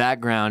into the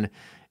background,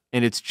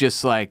 and it's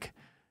just like,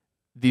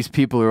 these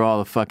people are all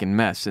a fucking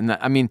mess. And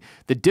I mean,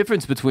 the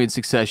difference between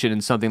Succession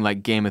and something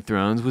like Game of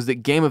Thrones was that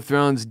Game of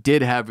Thrones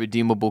did have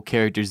redeemable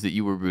characters that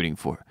you were rooting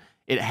for.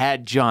 It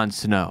had Jon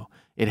Snow.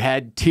 It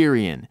had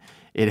Tyrion.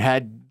 It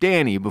had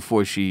Dany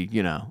before she,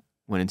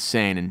 went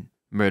insane and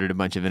murdered a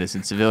bunch of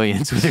innocent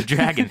civilians with her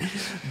dragon.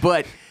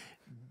 But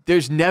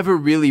there's never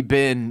really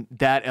been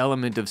that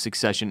element of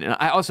Succession.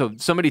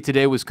 And somebody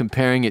today was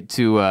comparing it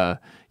to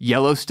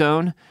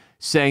Yellowstone,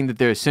 saying that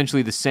they're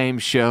essentially the same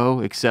show,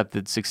 except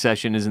that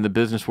Succession is in the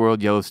business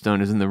world, Yellowstone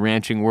is in the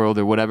ranching world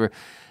or whatever.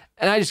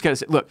 And I just got to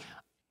say, look,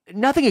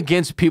 nothing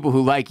against people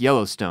who like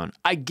Yellowstone.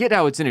 I get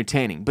how it's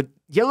entertaining, but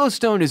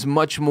Yellowstone is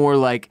much more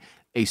like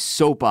a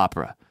soap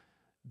opera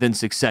than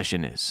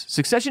Succession is.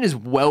 Succession is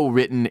well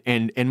written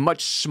and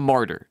much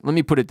smarter. Let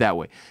me put it that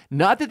way.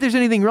 Not that there's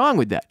anything wrong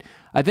with that.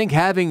 I think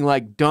having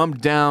like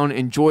dumbed down,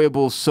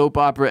 enjoyable soap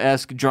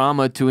opera-esque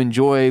drama to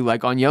enjoy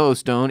like on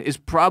Yellowstone is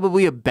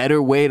probably a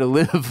better way to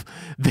live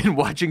than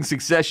watching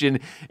Succession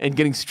and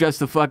getting stressed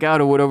the fuck out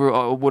over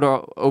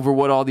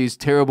what all these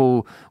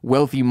terrible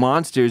wealthy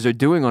monsters are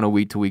doing on a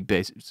week-to-week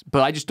basis.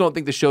 But I just don't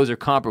think the shows are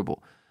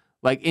comparable.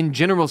 Like in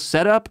general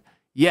setup,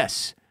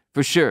 yes.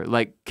 For sure.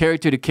 Like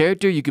character to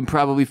character, you can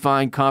probably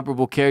find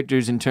comparable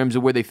characters in terms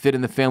of where they fit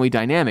in the family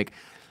dynamic.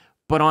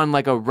 But on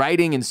like a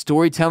writing and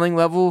storytelling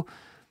level,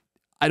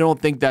 I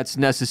don't think that's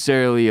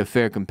necessarily a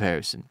fair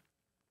comparison.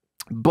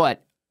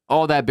 But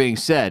all that being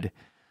said,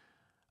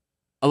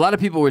 a lot of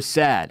people were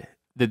sad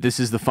that this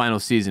is the final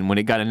season when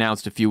it got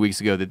announced a few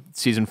weeks ago that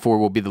season 4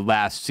 will be the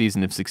last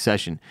season of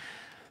Succession.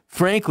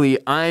 Frankly,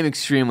 I'm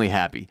extremely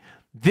happy.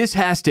 This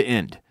has to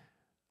end.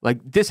 Like,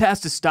 this has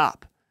to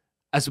stop.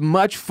 As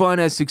much fun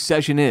as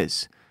Succession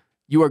is,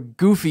 you are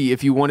goofy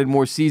if you wanted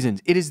more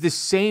seasons. It is the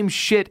same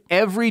shit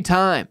every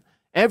time.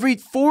 Every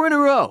 4 in a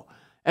row.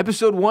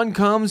 Episode 1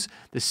 comes,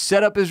 the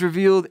setup is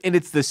revealed, and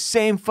it's the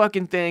same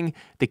fucking thing.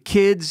 The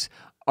kids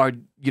are,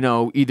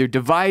 either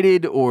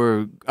divided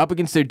or up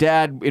against their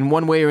dad in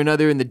one way or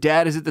another, and the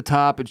dad is at the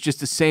top. It's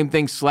just the same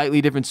thing, slightly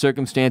different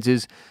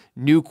circumstances,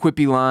 new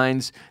quippy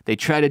lines. They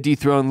try to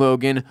dethrone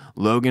Logan.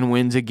 Logan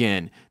wins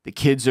again. The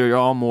kids are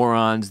all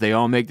morons. They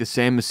all make the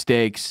same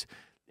mistakes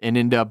and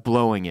end up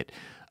blowing it.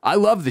 I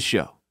love the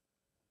show,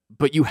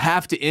 but you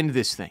have to end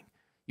this thing.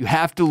 You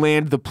have to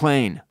land the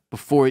plane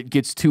before it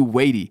gets too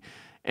weighty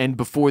and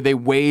before they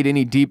wade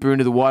any deeper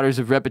into the waters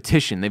of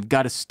repetition. They've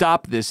got to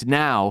stop this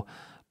now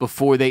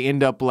before they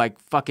end up like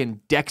fucking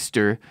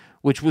Dexter,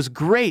 which was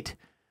great.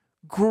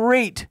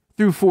 Great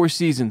through 4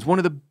 seasons. One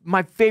of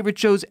my favorite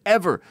shows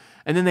ever.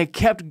 And then they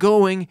kept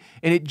going,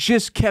 and it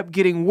just kept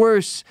getting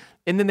worse.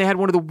 And then they had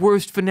one of the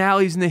worst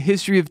finales in the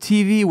history of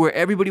TV where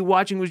everybody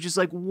watching was just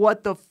like,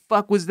 what the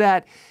fuck was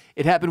that?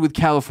 It happened with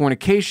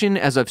Californication.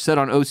 As I've said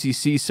on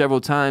OCC several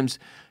times,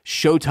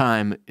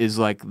 Showtime is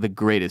like the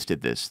greatest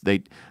at this. They'll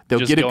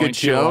Just get a going good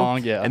too show,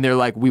 long, yeah. and they're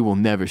like, we will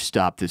never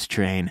stop this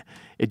train.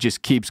 It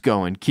just keeps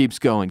going, keeps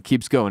going,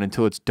 keeps going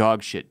until it's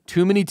dog shit.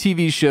 Too many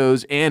TV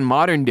shows and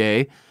modern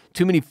day,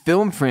 too many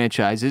film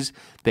franchises.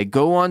 They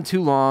go on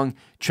too long,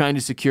 trying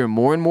to secure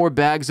more and more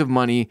bags of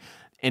money.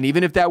 And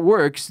even if that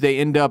works, they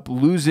end up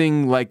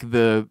losing like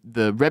the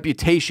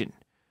reputation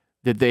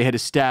that they had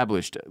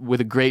established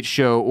with a great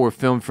show or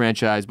film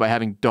franchise by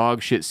having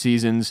dog shit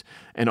seasons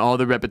and all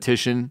the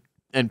repetition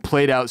and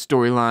played out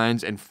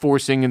storylines and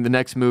forcing in the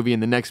next movie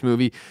and the next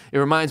movie. It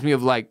reminds me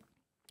of like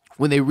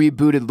when they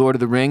rebooted Lord of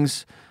the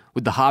Rings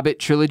with the Hobbit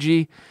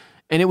trilogy,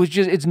 and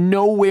it's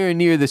nowhere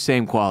near the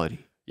same quality.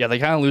 Yeah, they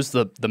kind of lose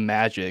the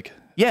magic.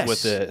 Yes.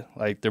 With it,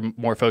 like they're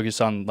more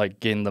focused on like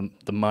getting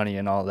the money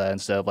and all that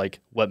instead of like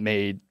what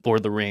made Lord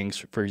of the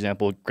Rings, for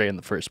example, great in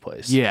the first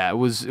place. Yeah, it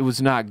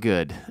was not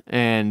good.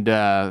 And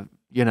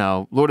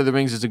Lord of the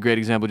Rings is a great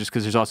example just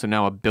because there's also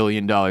now $1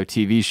 billion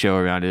TV show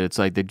around it. It's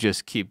like they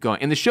just keep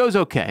going. And the show's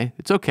okay.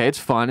 It's okay. It's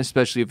fun,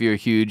 especially if you're a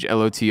huge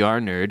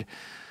LOTR nerd.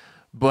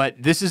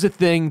 But this is a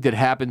thing that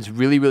happens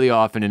really, really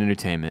often in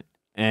entertainment.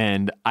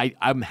 And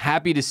I'm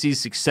happy to see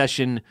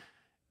Succession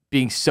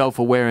being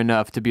self-aware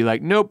enough to be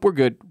like, nope, we're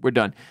good, we're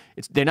done.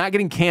 They're not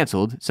getting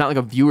canceled. It's not like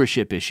a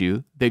viewership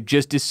issue. They've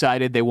just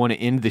decided they want to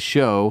end the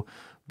show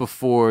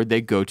before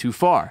they go too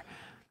far.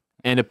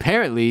 And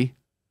apparently,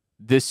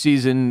 this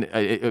season,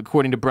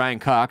 according to Brian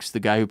Cox, the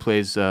guy who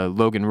plays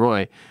Logan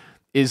Roy,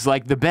 is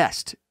like the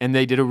best. And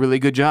they did a really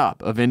good job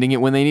of ending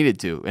it when they needed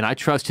to. And I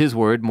trust his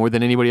word more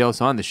than anybody else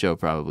on the show,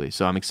 probably.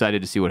 So I'm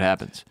excited to see what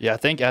happens. Yeah, I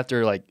think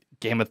after like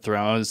Game of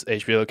Thrones,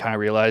 HBO kind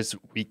of realized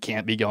we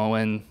can't be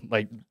going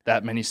like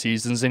that many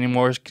seasons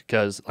anymore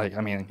because, like,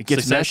 I mean, it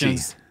gets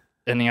Succession's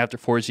ending after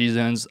 4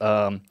 seasons.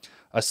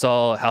 I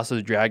saw House of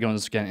the Dragon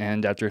is going to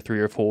end after 3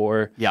 or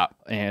 4. Yeah,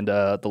 and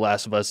The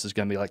Last of Us is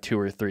going to be like 2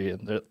 or 3.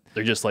 And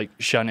they're just like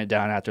shutting it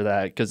down after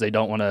that because they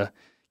don't want to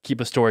keep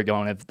a story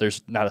going if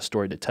there's not a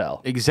story to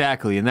tell.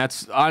 Exactly, and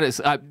that's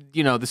honest.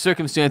 The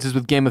circumstances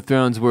with Game of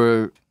Thrones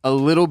were a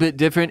little bit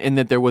different in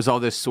that there was all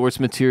this source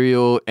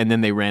material, and then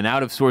they ran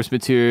out of source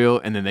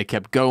material, and then they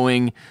kept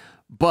going.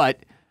 But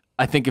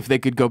I think if they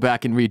could go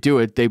back and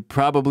redo it, they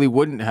probably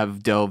wouldn't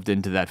have delved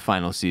into that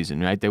final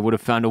season, right? They would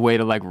have found a way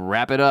to like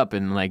wrap it up,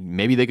 and like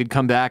maybe they could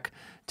come back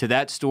to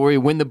that story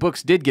when the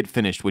books did get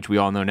finished, which we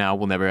all know now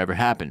will never ever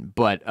happen.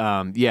 But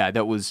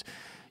that was,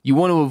 you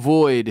want to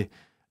avoid,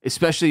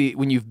 especially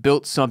when you've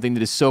built something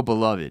that is so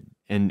beloved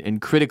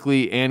and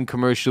critically and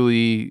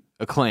commercially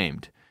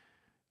acclaimed.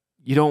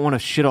 You don't want to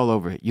shit all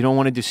over it. You don't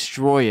want to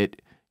destroy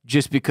it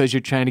just because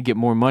you're trying to get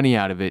more money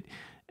out of it.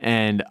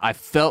 And I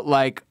felt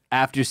like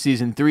after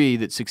season 3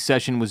 that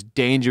Succession was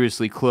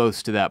dangerously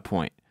close to that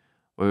point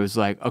where it was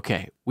like,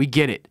 okay, we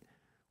get it.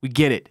 We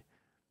get it.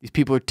 These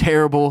people are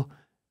terrible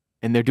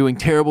and they're doing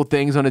terrible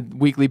things on a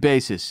weekly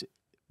basis.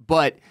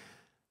 But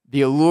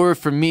the allure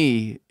for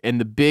me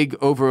and the big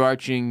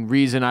overarching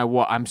reason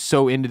I'm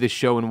so into this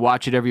show and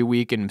watch it every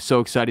week and I'm so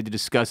excited to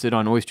discuss it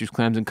on Oysters,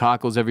 Clams, and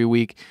Cockles every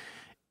week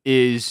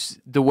is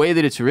the way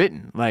that it's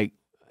written. Like,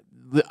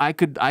 I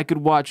could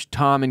watch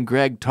Tom and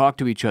Greg talk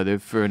to each other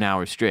for an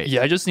hour straight.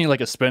 Yeah, I just need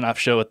like a spin-off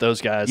show with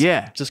those guys.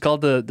 Yeah. Just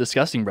called The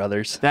Disgusting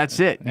Brothers. That's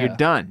it. Yeah. You're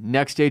done.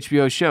 Next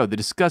HBO show, The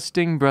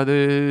Disgusting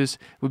Brothers,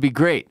 would be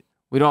great.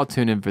 We'd all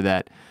tune in for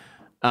that.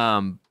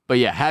 But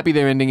yeah, happy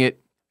they're ending it.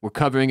 We're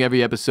covering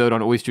every episode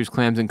on Oysters,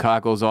 Clams, and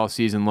Cockles all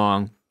season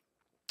long.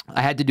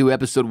 I had to do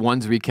episode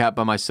 1's recap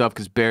by myself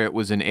because Barrett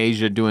was in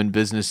Asia doing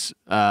business,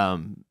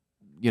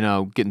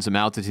 getting some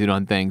altitude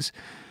on things.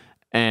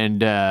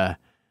 And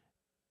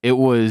it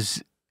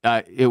was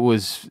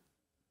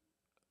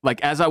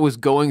like, as I was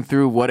going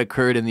through what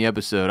occurred in the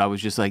episode, I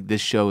was just like, this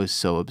show is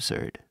so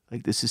absurd.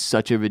 Like, this is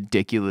such a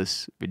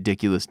ridiculous,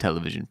 ridiculous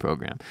television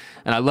program.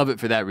 And I love it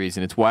for that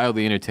reason. It's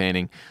wildly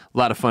entertaining. A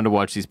lot of fun to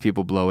watch these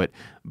people blow it.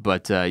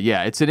 But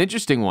yeah, it's an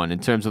interesting one in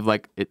terms of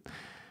like,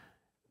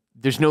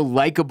 there's no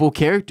likable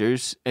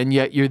characters, and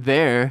yet you're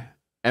there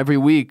every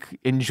week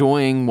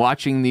enjoying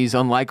watching these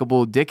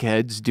unlikable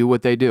dickheads do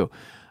what they do.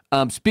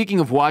 Speaking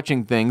of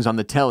watching things on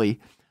the telly,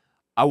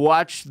 I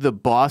watched the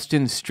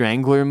Boston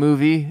Strangler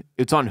movie.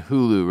 It's on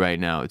Hulu right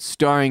now. It's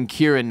starring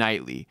Keira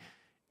Knightley.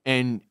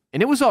 And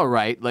it was all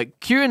right.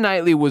 Like, Keira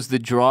Knightley was the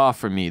draw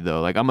for me,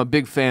 though. Like, I'm a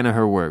big fan of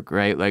her work,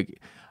 right?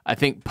 Like, I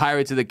think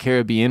Pirates of the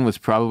Caribbean was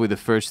probably the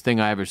first thing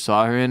I ever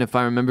saw her in, if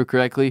I remember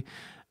correctly,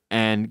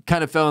 and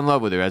kind of fell in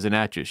love with her as an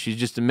actress. She's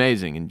just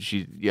amazing, and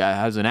she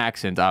has an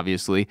accent,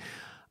 obviously.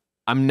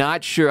 I'm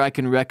not sure I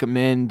can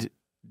recommend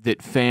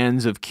that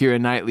fans of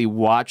Keira Knightley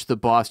watch the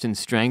Boston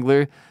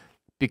Strangler,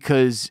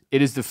 because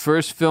it is the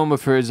first film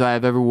of hers I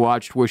have ever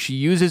watched where she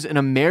uses an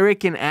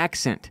American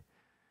accent.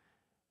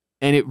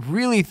 And it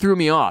really threw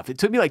me off. It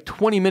took me like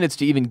 20 minutes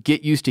to even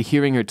get used to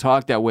hearing her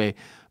talk that way,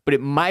 but it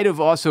might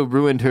have also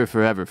ruined her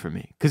forever for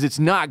me, because it's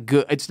not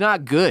good. It's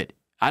not good.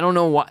 I don't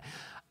know why.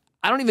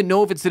 I don't even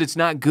know if it's that it's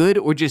not good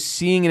or just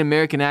seeing an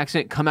American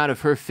accent come out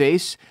of her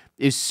face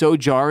is so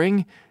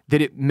jarring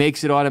that it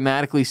makes it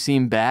automatically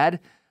seem bad,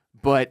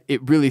 but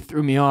it really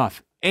threw me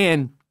off.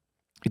 And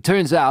it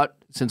turns out,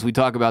 since we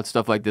talk about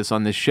stuff like this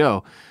on this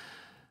show,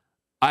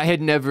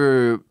 I've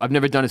never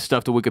done a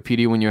Stuff to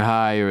Wikipedia When You're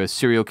High or a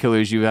serial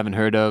killers you haven't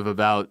heard of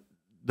about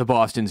the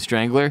Boston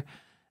Strangler.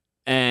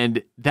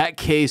 And that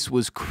case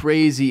was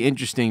crazy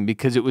interesting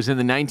because it was in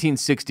the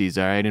 1960s,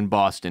 all right, in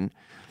Boston.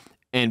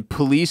 And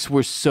police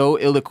were so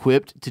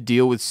ill-equipped to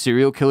deal with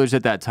serial killers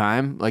at that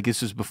time. Like,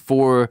 this was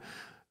before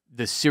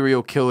the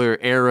serial killer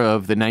era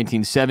of the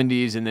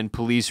 1970s, and then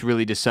police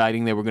really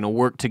deciding they were going to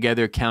work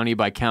together county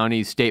by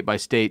county, state by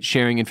state,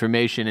 sharing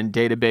information and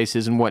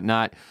databases and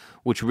whatnot,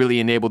 which really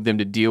enabled them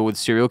to deal with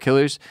serial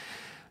killers.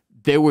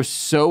 They were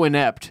so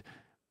inept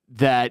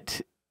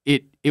that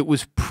it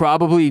was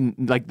probably,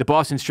 like, the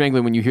Boston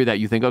Strangler, when you hear that,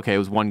 you think, okay, it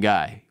was one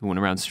guy who went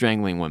around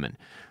strangling women.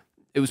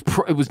 It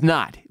was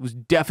not. It was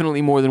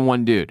definitely more than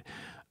one dude.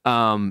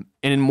 And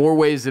in more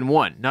ways than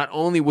one. Not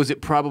only was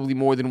it probably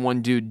more than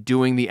one dude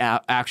doing the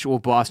actual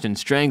Boston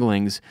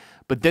stranglings,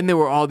 but then there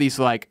were all these,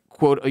 like,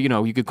 quote,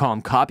 you could call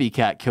them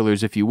copycat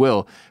killers, if you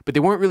will, but they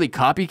weren't really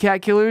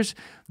copycat killers.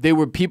 They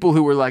were people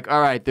who were like,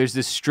 all right, there's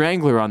this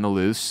strangler on the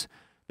loose.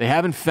 They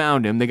haven't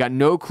found him. They got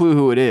no clue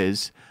who it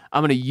is.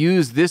 I'm going to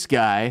use this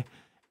guy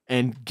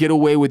and get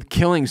away with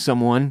killing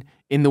someone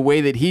in the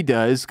way that he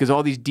does, because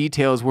all these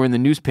details were in the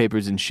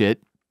newspapers and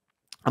shit.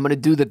 I'm going to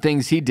do the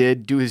things he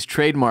did, do his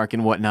trademark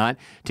and whatnot,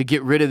 to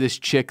get rid of this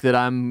chick that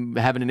I'm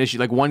having an issue.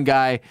 Like, one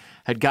guy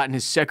had gotten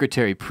his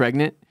secretary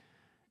pregnant,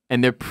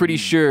 and they're pretty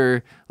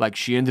sure, like,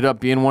 she ended up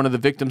being one of the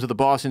victims of the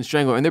Boston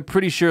Strangler, and they're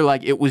pretty sure,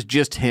 like, it was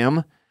just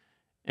him.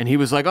 And he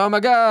was like, oh my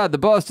God, the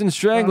Boston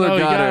Strangler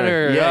got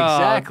her. Yeah,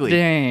 exactly.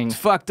 Dang. It's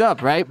fucked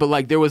up, right? But,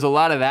 like, there was a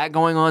lot of that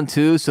going on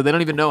too, so they don't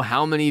even know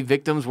how many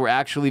victims were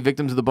actually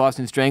victims of the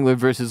Boston Strangler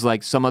versus,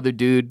 like, some other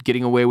dude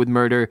getting away with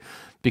murder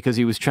because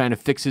he was trying to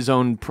fix his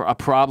own a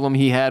problem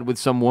he had with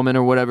some woman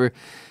or whatever.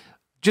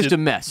 Just a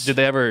mess. Did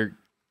they ever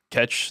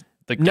catch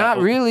the guy? Not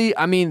really.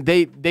 I mean,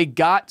 they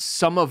got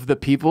some of the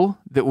people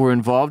that were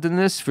involved in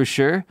this for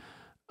sure.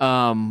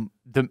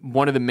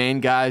 One of the main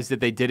guys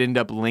that they did end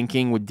up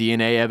linking with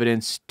DNA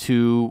evidence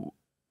to,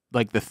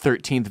 like, the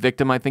 13th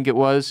victim, I think it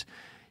was,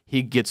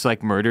 he gets,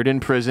 like, murdered in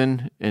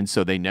prison, and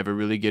so they never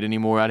really get any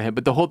more out of him.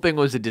 But the whole thing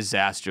was a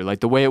disaster. Like,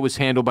 the way it was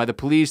handled by the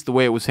police, the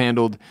way it was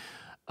handled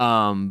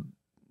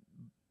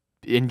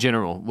in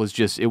general was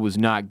just, it was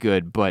not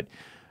good. But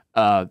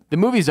the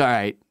movie's all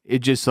right. It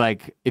just,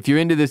 like, if you're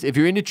into this, if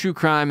you're into true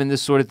crime and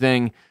this sort of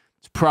thing,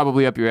 it's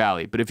probably up your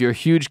alley. But if you're a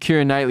huge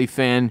Keira Knightley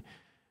fan,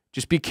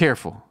 just be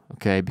careful,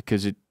 okay?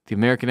 Because the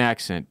American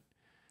accent.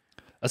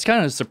 That's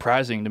kind of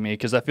surprising to me,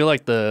 because I feel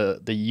like the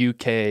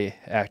UK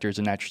actors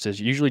and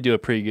actresses usually do a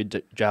pretty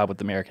good job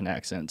with American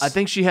accents. I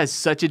think she has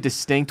such a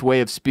distinct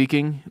way of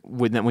speaking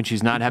when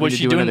she's not having to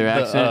do another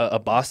accent. A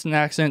Boston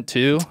accent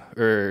too,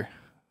 or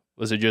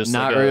Was it just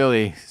not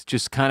really? It's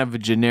just kind of a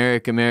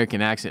generic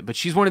American accent. But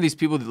she's one of these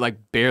people that like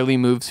barely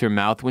moves her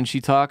mouth when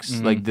she talks.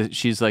 Like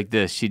she's like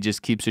this. She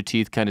just keeps her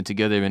teeth kind of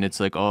together, and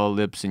it's like all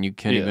lips, and you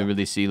can't even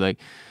really see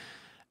like.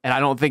 And I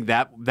don't think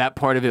that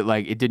part of it,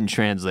 like, it didn't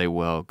translate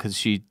well because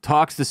she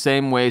talks the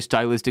same way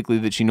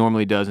stylistically that she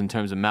normally does in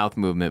terms of mouth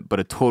movement, but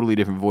a totally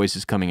different voice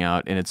is coming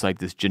out, and it's like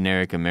this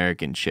generic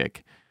American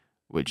chick,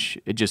 which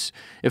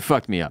it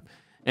fucked me up.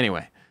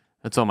 Anyway,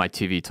 that's all my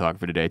TV talk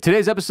for today.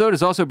 Today's episode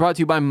is also brought to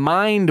you by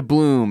Mind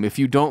Bloom. If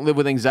you don't live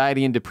with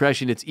anxiety and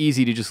depression, it's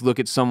easy to just look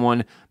at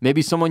someone,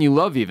 maybe someone you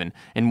love even,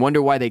 and wonder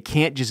why they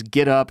can't just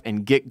get up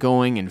and get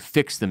going and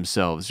fix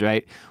themselves,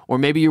 right? Or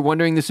maybe you're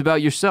wondering this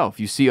about yourself.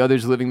 You see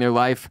others living their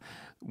life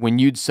when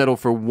you'd settle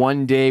for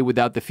one day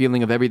without the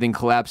feeling of everything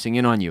collapsing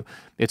in on you.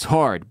 It's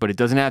hard, but it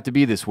doesn't have to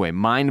be this way.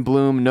 Mind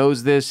Bloom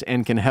knows this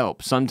and can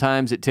help.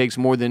 Sometimes it takes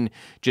more than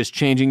just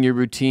changing your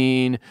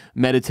routine,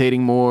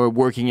 meditating more,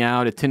 working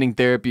out, attending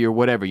therapy, or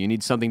whatever. You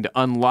need something to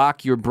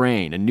unlock your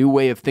brain, a new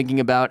way of thinking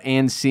about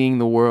and seeing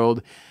the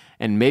world.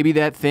 And maybe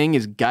that thing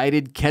is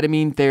guided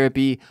ketamine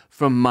therapy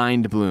from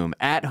Mind Bloom.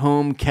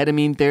 At-home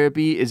ketamine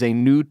therapy is a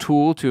new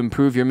tool to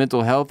improve your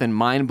mental health, and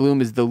Mind Bloom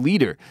is the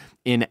leader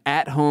in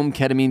at-home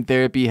ketamine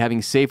therapy,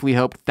 having safely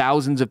helped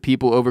thousands of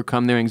people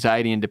overcome their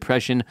anxiety and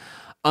depression.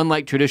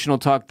 Unlike traditional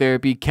talk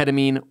therapy,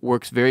 ketamine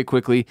works very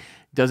quickly,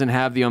 doesn't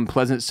have the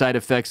unpleasant side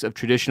effects of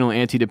traditional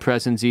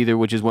antidepressants either,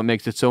 which is what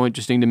makes it so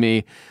interesting to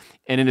me.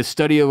 And in a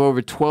study of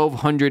over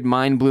 1,200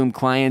 Mind Bloom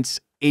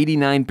clients,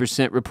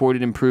 89%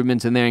 reported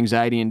improvements in their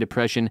anxiety and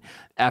depression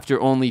after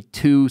only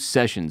 2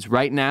 sessions.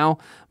 Right now,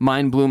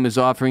 Mind Bloom is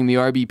offering the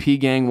RBP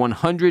gang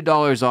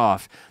 $100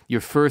 off your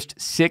first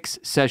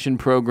 6-session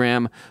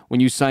program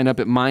when you sign up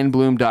at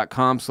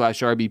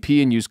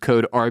mindbloom.com/RBP and use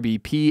code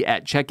RBP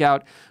at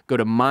checkout. Go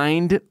to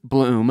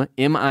mindbloom,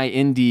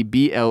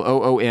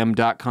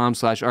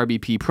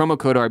 mindbloom.com/RBP, promo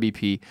code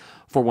RBP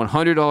for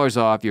 $100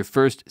 off your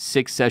first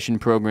 6-session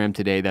program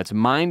today. That's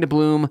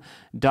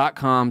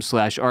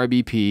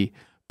mindbloom.com/RBP,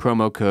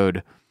 promo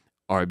code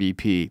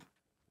RBP.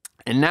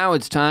 And now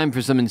it's time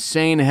for some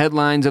insane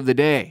headlines of the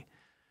day.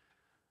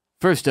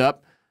 First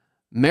up,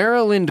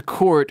 Maryland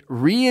court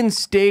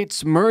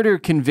reinstates murder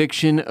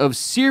conviction of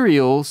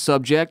serial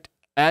subject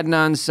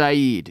Adnan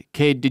Syed.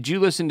 Cade, did you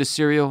listen to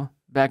Serial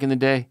back in the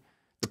day?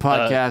 The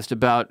podcast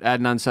about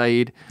Adnan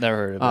Syed? Never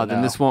heard of it.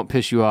 Then this won't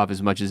piss you off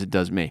as much as it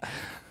does me.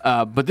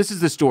 But this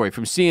is the story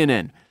from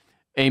CNN.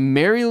 A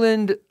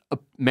Maryland, I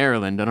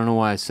don't know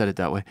why I said it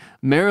that way,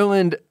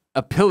 Maryland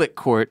appellate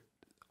court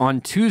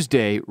on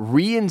Tuesday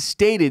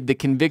reinstated the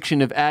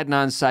conviction of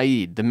Adnan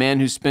Syed, the man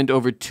who spent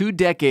over 2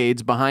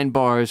 decades behind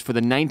bars for the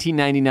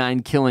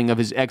 1999 killing of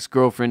his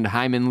ex-girlfriend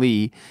Hyman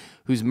Lee,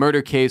 whose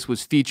murder case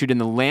was featured in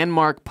the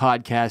landmark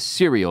podcast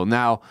Serial.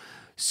 Now,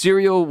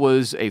 Serial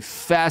was a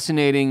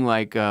fascinating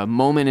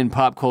moment in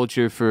pop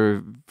culture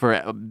for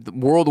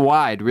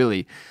worldwide,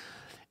 really,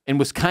 and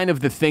was kind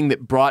of the thing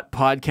that brought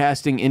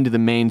podcasting into the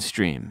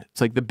mainstream. It's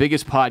like the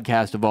biggest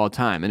podcast of all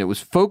time, and it was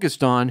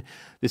focused on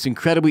this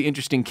incredibly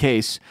interesting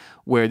case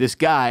where this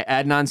guy,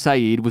 Adnan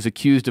Syed, was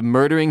accused of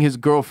murdering his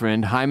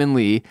girlfriend, Hyman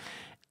Lee,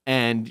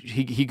 and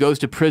he goes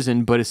to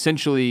prison, but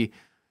essentially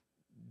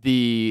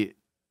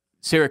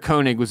Sarah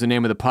Koenig was the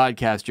name of the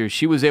podcaster.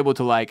 She was able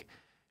to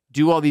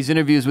do all these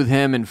interviews with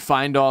him and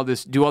do all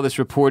this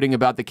reporting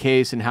about the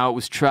case and how it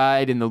was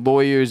tried and the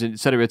lawyers, and et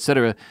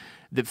cetera,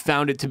 that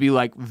found it to be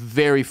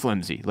very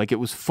flimsy. It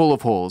was full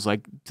of holes, to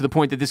the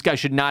point that this guy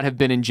should not have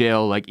been in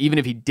jail. Even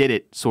if he did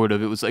it, sort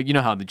of, it was you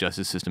know how the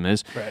justice system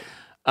is. Right.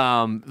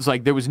 It was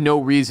there was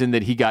no reason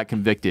that he got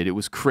convicted. It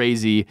was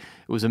crazy. It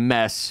was a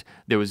mess.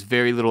 There was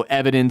very little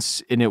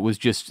evidence, and it was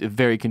just a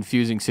very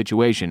confusing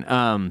situation.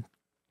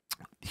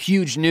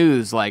 Huge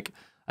news, I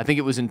think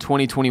it was in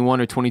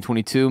 2021 or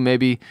 2022,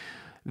 maybe,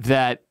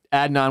 that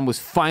Adnan was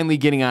finally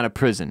getting out of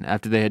prison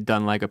after they had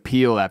done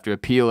appeal after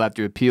appeal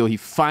after appeal. He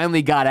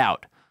finally got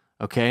out,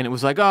 okay? And it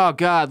was oh,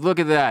 God, look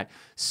at that.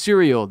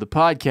 Serial, the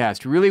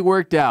podcast, really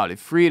worked out. It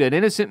freed an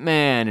innocent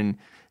man, and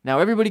now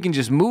everybody can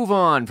just move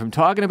on from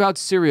talking about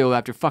Serial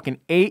after fucking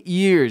 8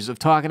 years of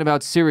talking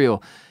about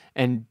Serial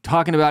and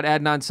talking about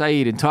Adnan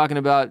Syed and talking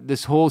about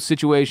this whole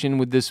situation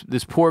with this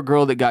poor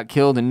girl that got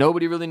killed, and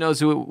nobody really knows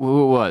who it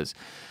was.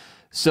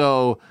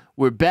 So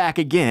we're back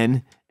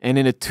again. And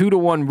in a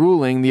 2-1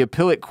 ruling, the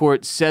appellate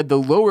court said the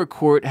lower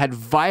court had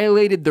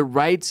violated the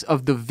rights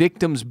of the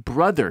victim's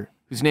brother,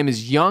 whose name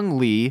is Young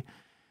Lee,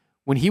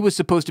 when he was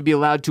supposed to be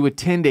allowed to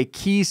attend a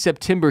key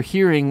September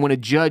hearing when a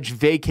judge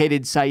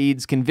vacated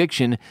Syed's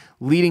conviction,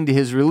 leading to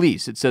his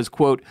release. It says,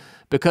 quote,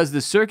 because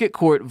the circuit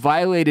court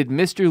violated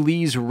Mr.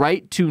 Lee's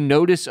right to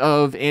notice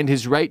of and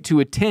his right to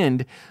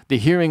attend the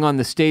hearing on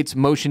the state's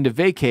motion to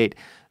vacate,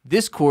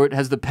 this court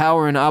has the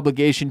power and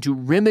obligation to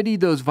remedy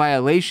those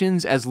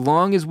violations as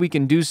long as we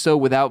can do so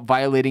without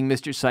violating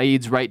Mr.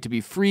 Syed's right to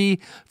be free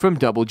from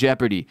double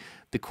jeopardy,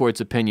 the court's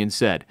opinion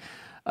said.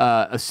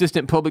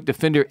 Assistant Public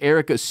Defender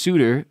Erica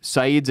Suter,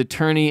 Syed's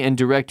attorney and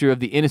director of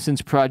the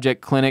Innocence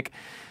Project Clinic,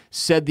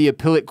 said the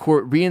appellate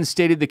court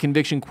reinstated the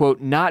conviction, quote,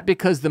 not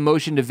because the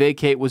motion to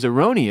vacate was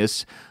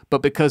erroneous,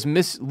 but because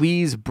Miss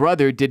Lee's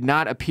brother did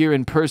not appear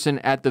in person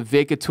at the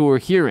vacatur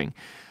hearing.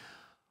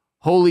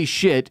 Holy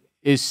shit,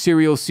 is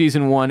Serial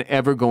Season 1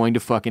 ever going to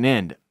fucking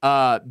end?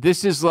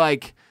 This is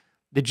like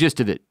the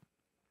gist of it.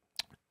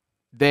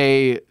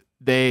 They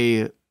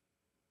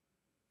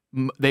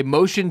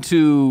motioned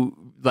to,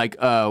 like,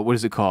 what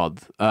is it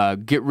called?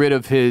 Get rid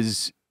of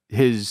his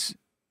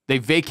they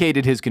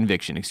vacated his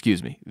conviction,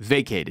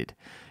 vacated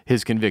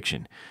his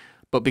conviction.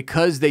 But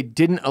because they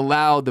didn't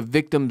allow the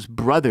victim's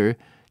brother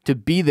to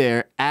be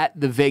there at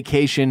the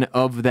vacation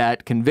of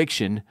that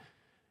conviction,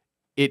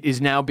 it is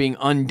now being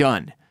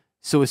undone.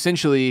 So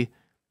essentially,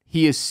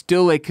 he is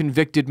still a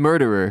convicted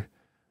murderer,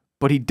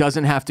 but he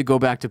doesn't have to go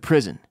back to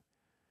prison.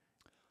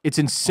 It's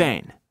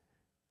insane.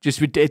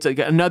 It's like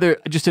another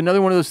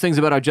one of those things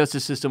about our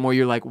justice system where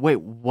you're like,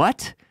 wait,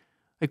 what?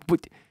 Like,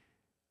 what?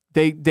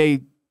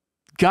 They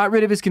got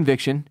rid of his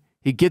conviction.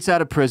 He gets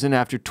out of prison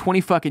after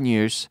 20 fucking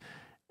years.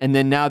 And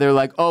then now they're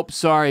like, oh,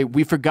 sorry,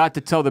 we forgot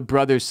to tell the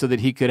brothers so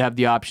that he could have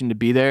the option to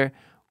be there.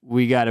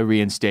 We got to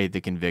reinstate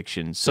the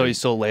conviction. So he's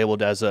still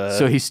labeled as a...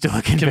 So he's still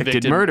a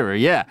convicted murderer.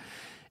 Yeah.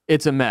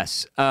 It's a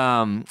mess.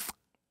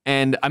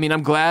 And I mean,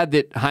 I'm glad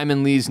that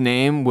Hyman Lee's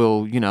name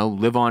will,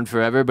 live on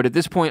forever. But at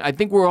this point, I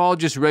think we're all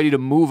just ready to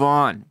move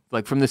on,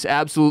 like from this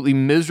absolutely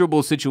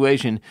miserable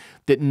situation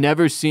that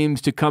never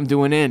seems to come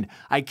to an end.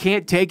 I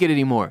can't take it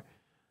anymore.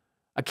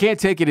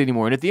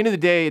 And at the end of the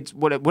day, it's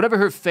whatever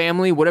her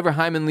family, whatever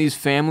Hyman Lee's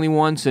family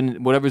wants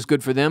and whatever's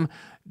good for them,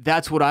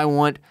 that's what I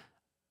want.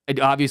 It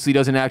obviously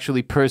doesn't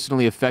actually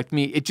personally affect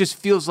me. It just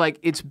feels like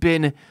it's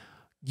been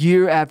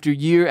year after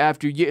year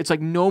after year. It's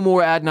like no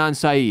more Adnan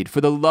Syed.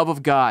 For the love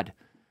of God.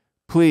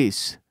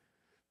 Please.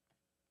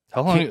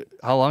 How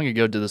long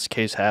ago did this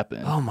case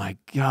happen? Oh my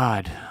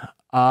God.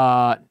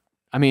 I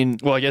mean,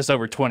 well, I guess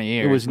over 20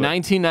 years. It was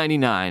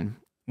 1999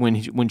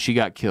 when she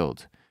got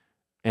killed.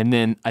 And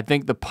then I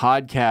think the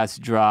podcast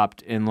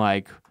dropped in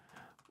like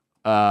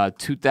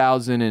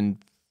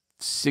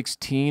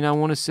 2016, I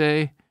want to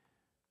say.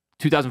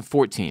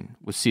 2014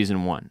 was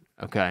season 1.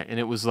 Okay. And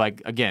it was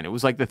like, again, it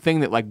was like the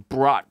thing that like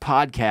brought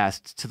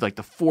podcasts to like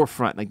the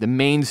forefront, like the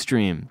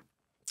mainstream.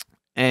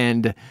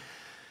 And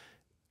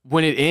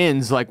when it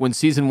ends, like when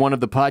season 1 of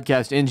the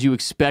podcast ends, you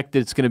expect that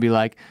it's going to be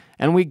like,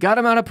 and we got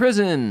him out of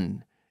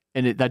prison.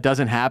 And that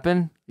doesn't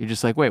happen. You're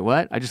just like, wait,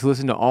 what? I just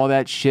listened to all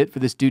that shit for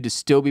this dude to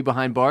still be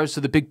behind bars.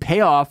 So the big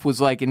payoff was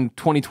like in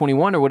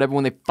 2021 or whatever,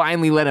 when they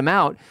finally let him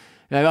out.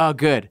 You're like, oh,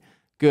 good.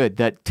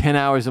 That 10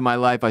 hours of my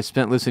life I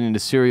spent listening to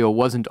Serial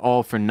wasn't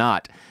all for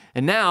naught.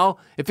 And now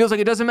it feels like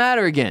it doesn't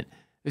matter again.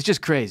 It's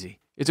just crazy.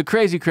 It's a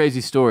crazy,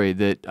 crazy story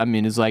that, I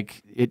mean, is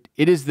like, it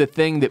is the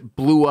thing that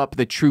blew up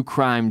the true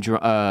crime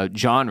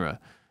genre,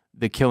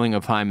 the killing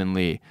of Hyman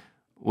Lee,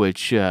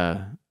 which,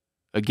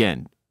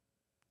 again,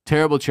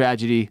 terrible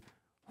tragedy,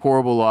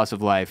 horrible loss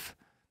of life,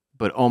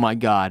 but oh my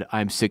God,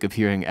 I'm sick of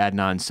hearing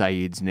Adnan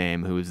Syed's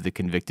name, who is the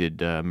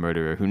convicted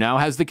murderer, who now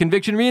has the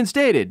conviction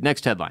reinstated.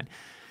 Next headline.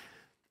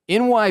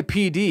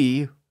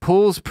 NYPD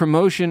pulls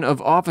promotion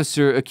of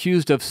officer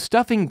accused of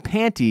stuffing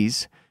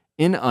panties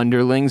in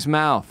underling's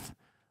mouth.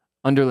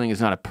 Underling is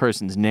not a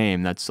person's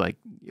name. That's like,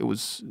 it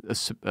was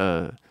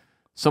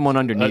someone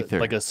underneath her.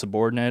 Like a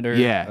subordinate? Or?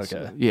 Yeah.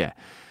 Okay. Yeah.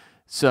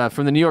 So,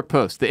 from the New York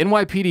Post, the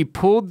NYPD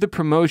pulled the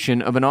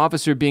promotion of an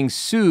officer being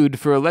sued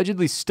for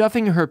allegedly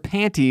stuffing her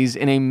panties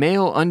in a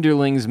male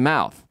underling's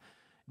mouth,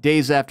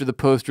 days after the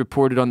Post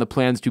reported on the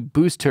plans to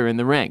boost her in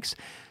the ranks.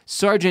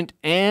 Sergeant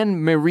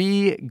Anne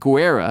Marie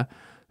Guerra,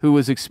 who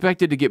was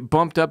expected to get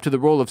bumped up to the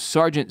role of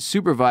sergeant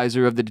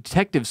supervisor of the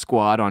detective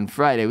squad on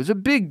Friday. It was a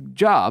big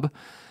job.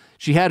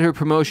 She had her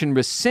promotion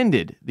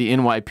rescinded, the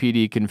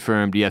NYPD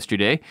confirmed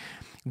yesterday.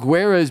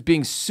 Guerra is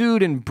being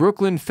sued in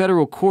Brooklyn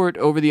federal court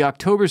over the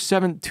October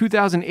 7,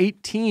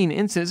 2018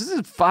 incident. This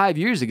is 5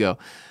 years ago,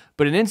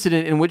 but an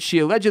incident in which she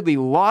allegedly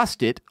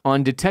lost it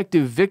on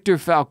Detective Victor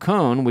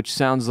Falcone, which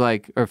sounds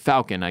like, or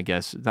Falcon, I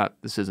guess.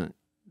 This isn't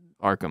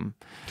Arkham.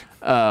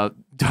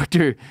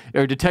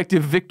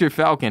 Detective Victor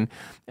Falcon,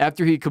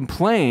 after he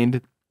complained,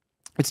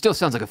 it still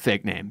sounds like a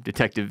fake name,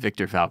 Detective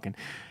Victor Falcon.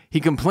 He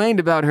complained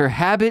about her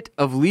habit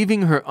of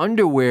leaving her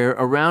underwear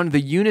around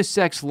the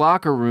unisex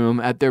locker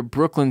room at their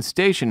Brooklyn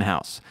station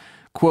house.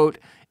 Quote,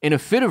 in a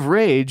fit of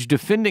rage,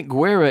 Defendant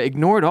Guerra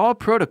ignored all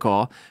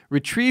protocol,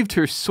 retrieved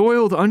her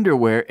soiled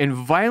underwear, and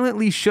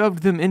violently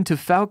shoved them into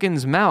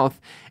Falcon's mouth,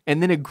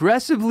 and then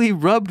aggressively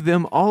rubbed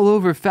them all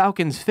over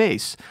Falcon's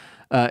face.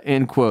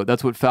 End quote.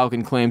 That's what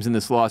Falcon claims in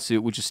this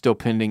lawsuit, which is still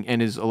pending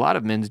and is a lot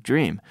of men's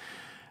dream.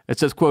 It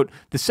says, quote,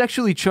 the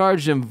sexually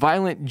charged and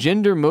violent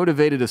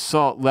gender-motivated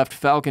assault left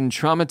Falcon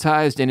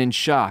traumatized and in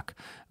shock.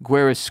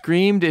 Guerra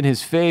screamed in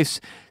his face,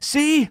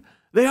 see?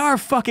 They are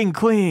fucking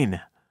clean.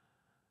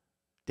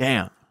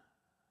 Damn.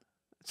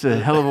 It's a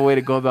hell of a way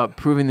to go about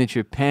proving that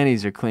your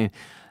panties are clean.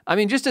 I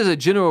mean, just as a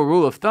general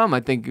rule of thumb, I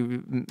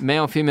think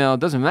male, female, it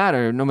doesn't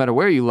matter, no matter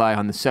where you lie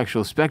on the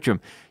sexual spectrum.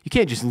 You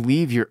can't just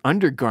leave your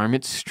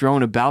undergarments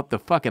strewn about the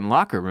fucking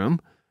locker room.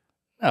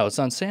 No, it's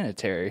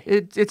unsanitary.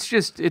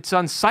 It's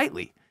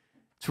unsightly.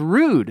 It's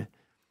rude.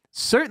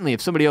 Certainly,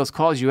 if somebody else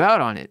calls you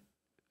out on it,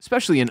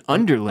 especially an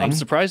underling. I'm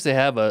surprised they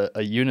have a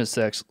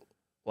unisex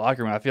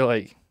locker room. I feel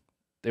like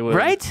they would.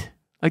 Right?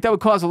 Like, that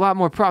would cause a lot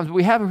more problems. But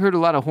we haven't heard a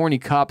lot of horny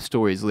cop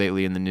stories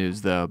lately in the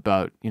news, though,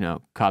 about,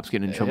 cops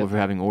getting in trouble for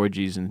having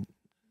orgies and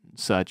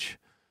such.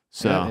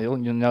 So,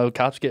 yeah,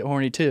 cops get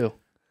horny, too.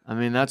 I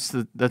mean, that's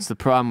the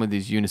problem with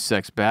these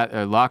unisex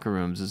locker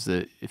rooms, is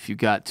that if you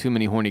got too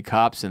many horny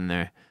cops in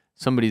there,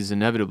 somebody's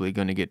inevitably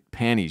going to get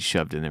panties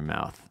shoved in their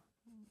mouth,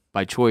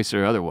 by choice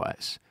or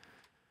otherwise.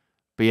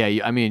 But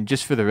yeah, I mean,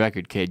 just for the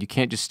record, Cade, you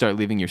can't just start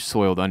leaving your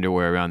soiled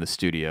underwear around the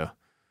studio.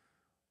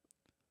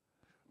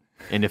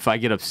 And if I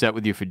get upset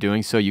with you for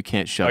doing so, you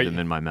can't shove them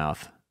in my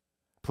mouth.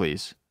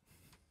 Please.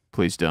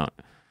 Please don't.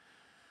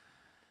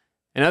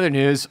 In other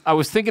news, I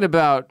was thinking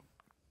about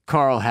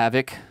Karl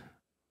Havoc,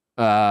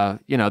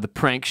 the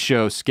prank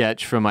show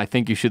sketch from I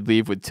Think You Should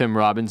Leave with Tim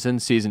Robinson,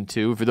 season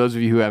 2. For those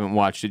of you who haven't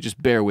watched it,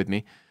 just bear with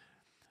me.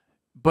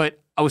 But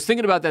I was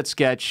thinking about that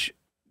sketch,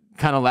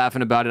 kind of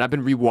laughing about it. I've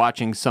been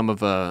rewatching some of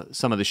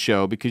the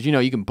show because,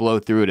 you can blow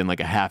through it in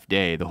like a half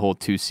day, the whole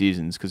 2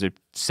 seasons, because they're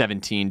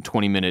 17,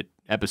 20-minute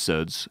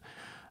episodes.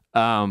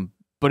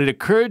 But it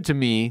occurred to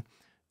me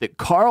that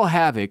Karl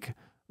Havoc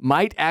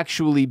might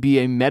actually be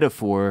a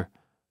metaphor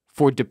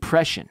for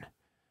depression.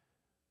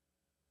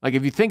 Like,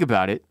 if you think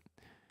about it,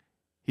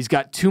 he's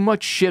got too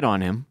much shit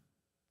on him,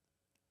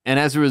 and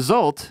as a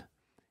result,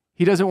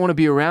 he doesn't want to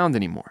be around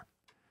anymore.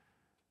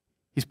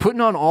 He's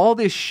putting on all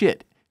this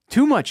shit,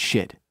 too much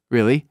shit,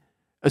 really,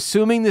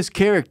 assuming this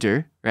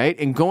character, right,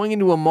 and going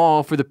into a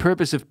mall for the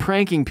purpose of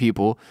pranking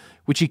people,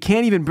 which he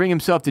can't even bring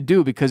himself to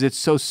do because it's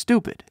so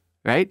stupid,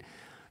 right?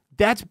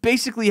 That's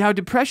basically how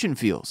depression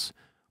feels.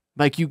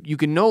 Like, you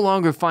can no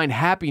longer find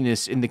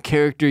happiness in the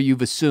character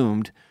you've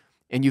assumed,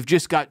 and you've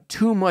just got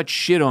too much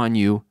shit on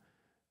you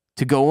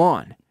to go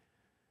on.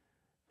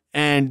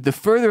 And the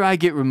further I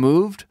get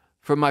removed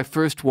from my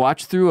first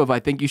watch through of I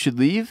Think You Should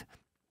Leave,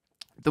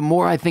 the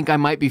more I think I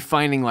might be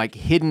finding like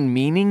hidden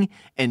meaning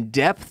and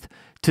depth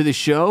to the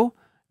show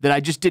that I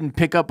just didn't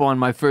pick up on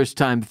my first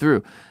time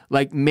through.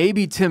 Like,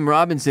 maybe Tim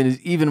Robinson is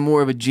even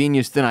more of a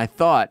genius than I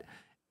thought,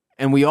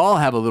 and we all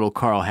have a little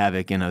Karl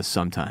Havoc in us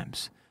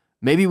sometimes.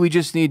 Maybe we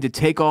just need to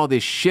take all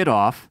this shit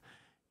off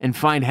and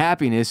find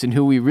happiness in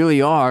who we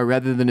really are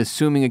rather than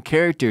assuming a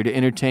character to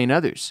entertain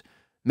others.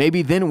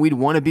 Maybe then we'd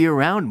want to be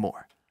around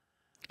more.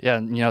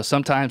 Yeah,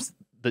 sometimes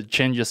the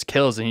chin just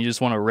kills and you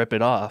just want to rip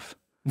it off.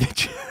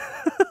 The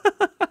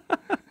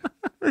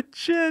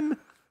chin.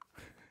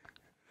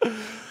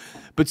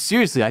 But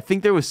seriously, I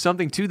think there was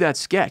something to that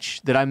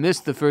sketch that I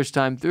missed the first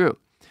time through.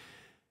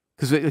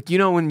 Because,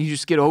 when you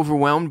just get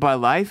overwhelmed by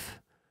life,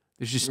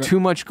 there's just too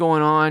much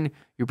going on.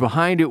 You're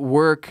behind at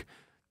work.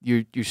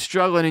 You're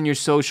struggling in your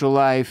social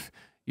life.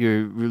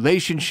 Your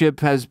relationship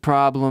has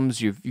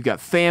problems. You've got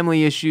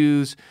family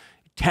issues.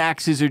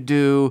 Taxes are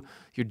due.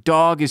 Your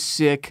dog is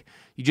sick.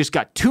 You just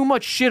got too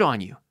much shit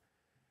on you.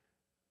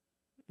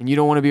 And you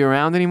don't want to be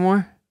around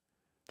anymore?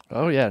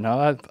 Oh, yeah.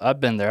 No,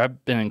 I've been there.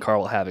 I've been in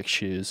Karl Havoc's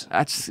shoes.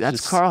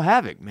 That's Karl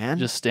Havoc, man.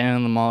 Just standing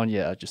in the mall,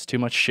 just too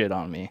much shit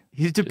on me.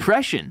 He's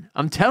depression.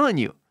 I'm telling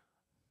you.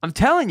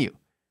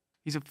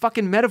 He's a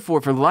fucking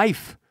metaphor for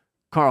life,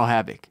 Karl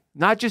Havoc.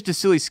 Not just a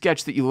silly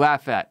sketch that you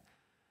laugh at.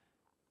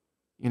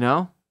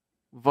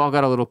 We've all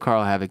got a little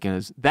Karl Havoc in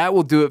us. That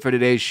will do it for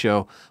today's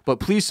show. But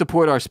please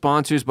support our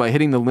sponsors by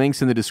hitting the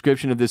links in the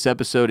description of this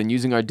episode and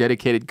using our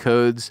dedicated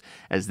codes,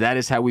 as that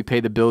is how we pay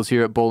the bills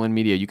here at Bolen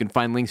Media. You can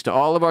find links to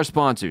all of our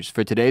sponsors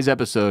for today's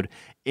episode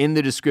in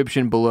the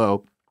description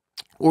below,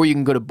 or you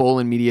can go to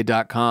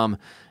bolenmedia.com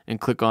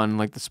and click on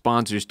the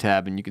sponsors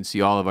tab, and you can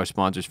see all of our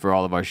sponsors for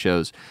all of our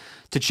shows.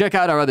 To check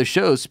out our other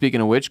shows, speaking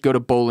of which, go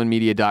to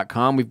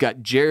bolenmedia.com. We've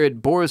got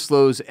Jared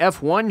Borislow's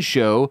F1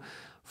 show,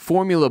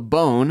 Formula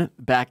Bone,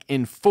 back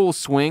in full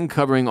swing,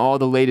 covering all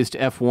the latest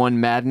F1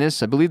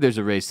 madness. I believe there's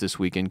a race this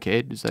weekend,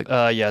 Cade. Is that?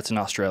 Yeah, it's in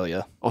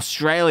Australia.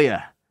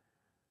 Australia.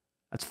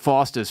 That's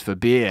Foster's for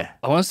beer.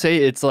 I want to say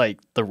it's like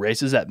the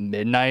race is at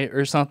midnight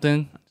or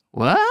something.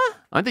 What?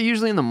 Aren't they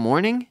usually in the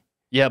morning?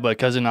 Yeah, but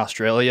because in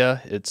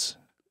Australia, it's...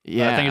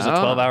 Yeah, I think it's a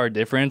 12-hour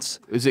difference.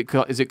 Is it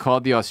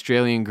called the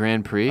Australian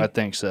Grand Prix? I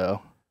think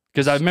so.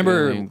 Because I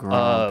remember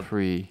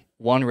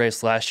one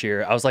race last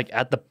year, I was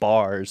at the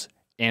bars,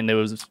 and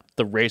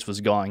the race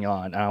was going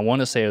on, and I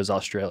want to say it was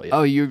Australia.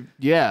 Oh,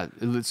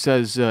 it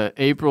says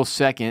April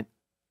 2nd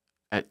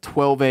at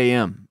 12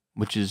 a.m.,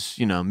 which is,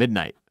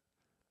 midnight.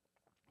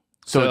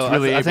 So it's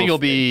really I think it'll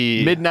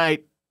be...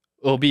 midnight.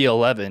 It'll be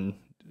 11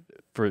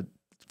 for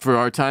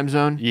our time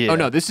zone? Yeah. Oh,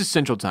 no, this is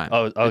Central Time.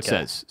 Oh, okay. It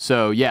says.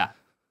 So, yeah,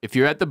 if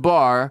you're at the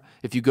bar,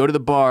 if you go to the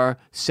bar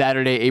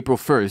Saturday, April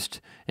 1st,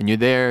 and you're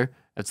there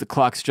as the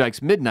clock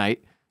strikes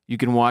midnight, you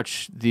can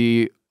watch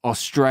the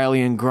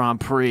Australian Grand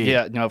Prix.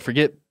 Yeah, no,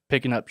 forget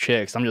picking up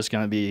chicks. I'm just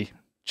going to be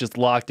just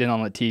locked in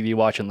on the TV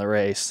watching the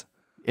race.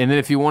 And then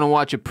if you want to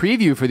watch a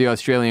preview for the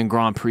Australian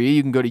Grand Prix,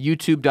 you can go to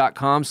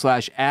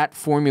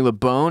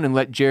youtube.com/@formulabone and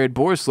let Jared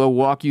Borislow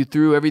walk you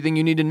through everything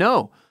you need to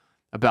know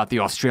about the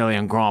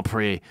Australian Grand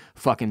Prix,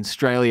 fucking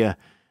Australia.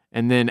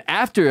 And then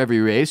after every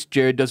race,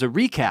 Jared does a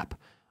recap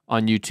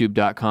on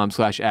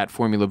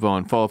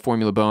youtube.com/@FormulaBone. Follow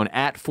Formula Bone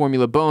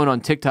 @FormulaBone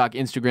on TikTok,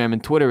 Instagram,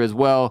 and Twitter as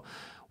well.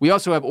 We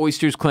also have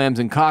Oysters, Clams,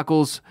 and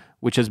Cockles,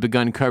 which has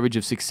begun coverage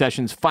of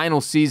Succession's final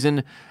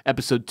season,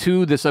 episode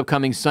 2, this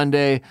upcoming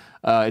Sunday.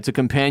 It's a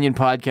companion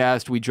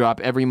podcast. We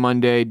drop every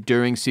Monday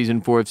during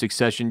season 4 of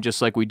Succession,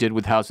 just like we did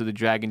with House of the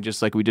Dragon,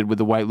 just like we did with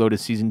The White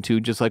Lotus season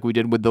 2, just like we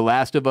did with The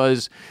Last of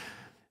Us.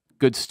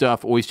 Good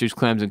stuff. Oysters,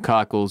 Clams, and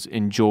Cockles.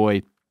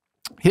 Enjoy.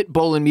 Hit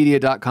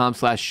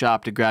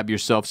bolenmedia.com/shop to grab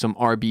yourself some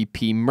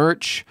RBP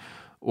merch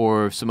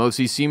or some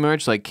OCC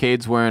merch, like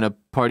Cade's wearing a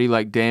Party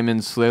Like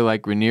Damon, Slay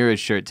Like Rhaenyra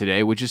shirt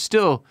today, which is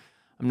still,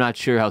 I'm not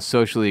sure how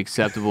socially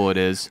acceptable it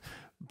is,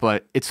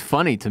 but it's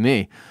funny to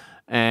me.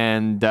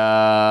 And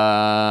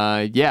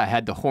yeah, I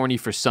had the Horny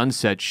for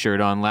Sunset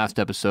shirt on last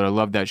episode. I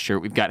love that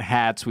shirt. We've got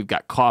hats, we've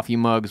got coffee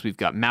mugs, we've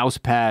got mouse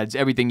pads,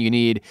 everything you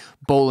need.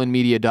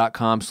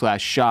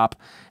 bolenmedia.com/shop.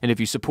 And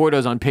if you support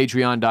us on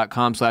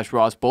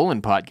patreon.com/Ross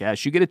Bolen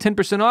Podcast, you get a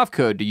 10% off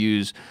code to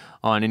use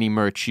on any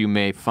merch you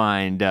may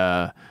find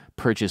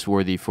purchase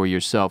worthy for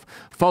yourself.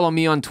 Follow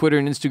me on Twitter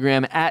and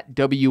Instagram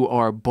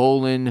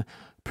 @WRBolen.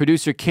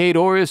 Producer Kate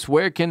Orris,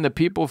 where can the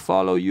people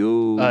follow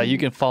you? You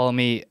can follow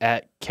me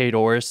 @Kate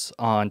Orris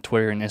on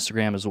Twitter and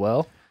Instagram as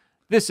well.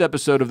 This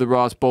episode of the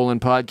Ross Bolen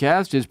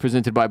Podcast is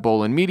presented by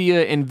Bolen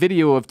Media, and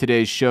video of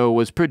today's show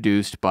was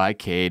produced by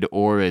Kate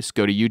Orris.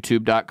 Go to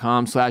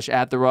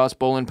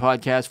youtube.com/@the-Ross-Bolen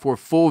Podcast for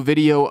full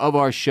video of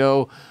our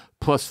show,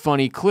 plus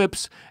funny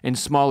clips and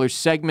smaller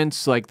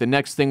segments. Like the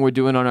next thing we're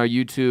doing on our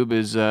YouTube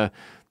is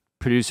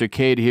producer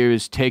Kate here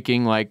is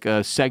taking like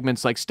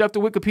segments like Stuff to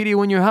Wikipedia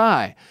When You're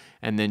High,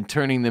 and then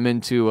turning them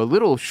into a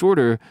little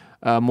shorter,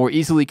 more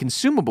easily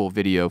consumable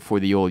video for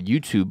the old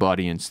YouTube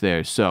audience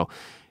there. So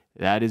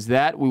that is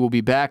that. We will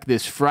be back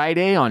this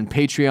Friday on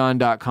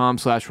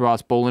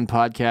patreon.com/Ross Bolen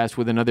Podcast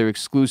with another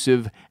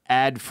exclusive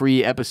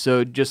ad-free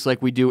episode, just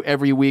like we do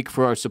every week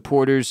for our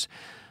supporters.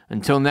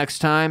 Until next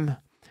time,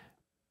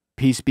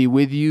 peace be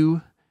with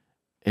you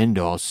and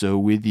also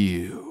with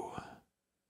you.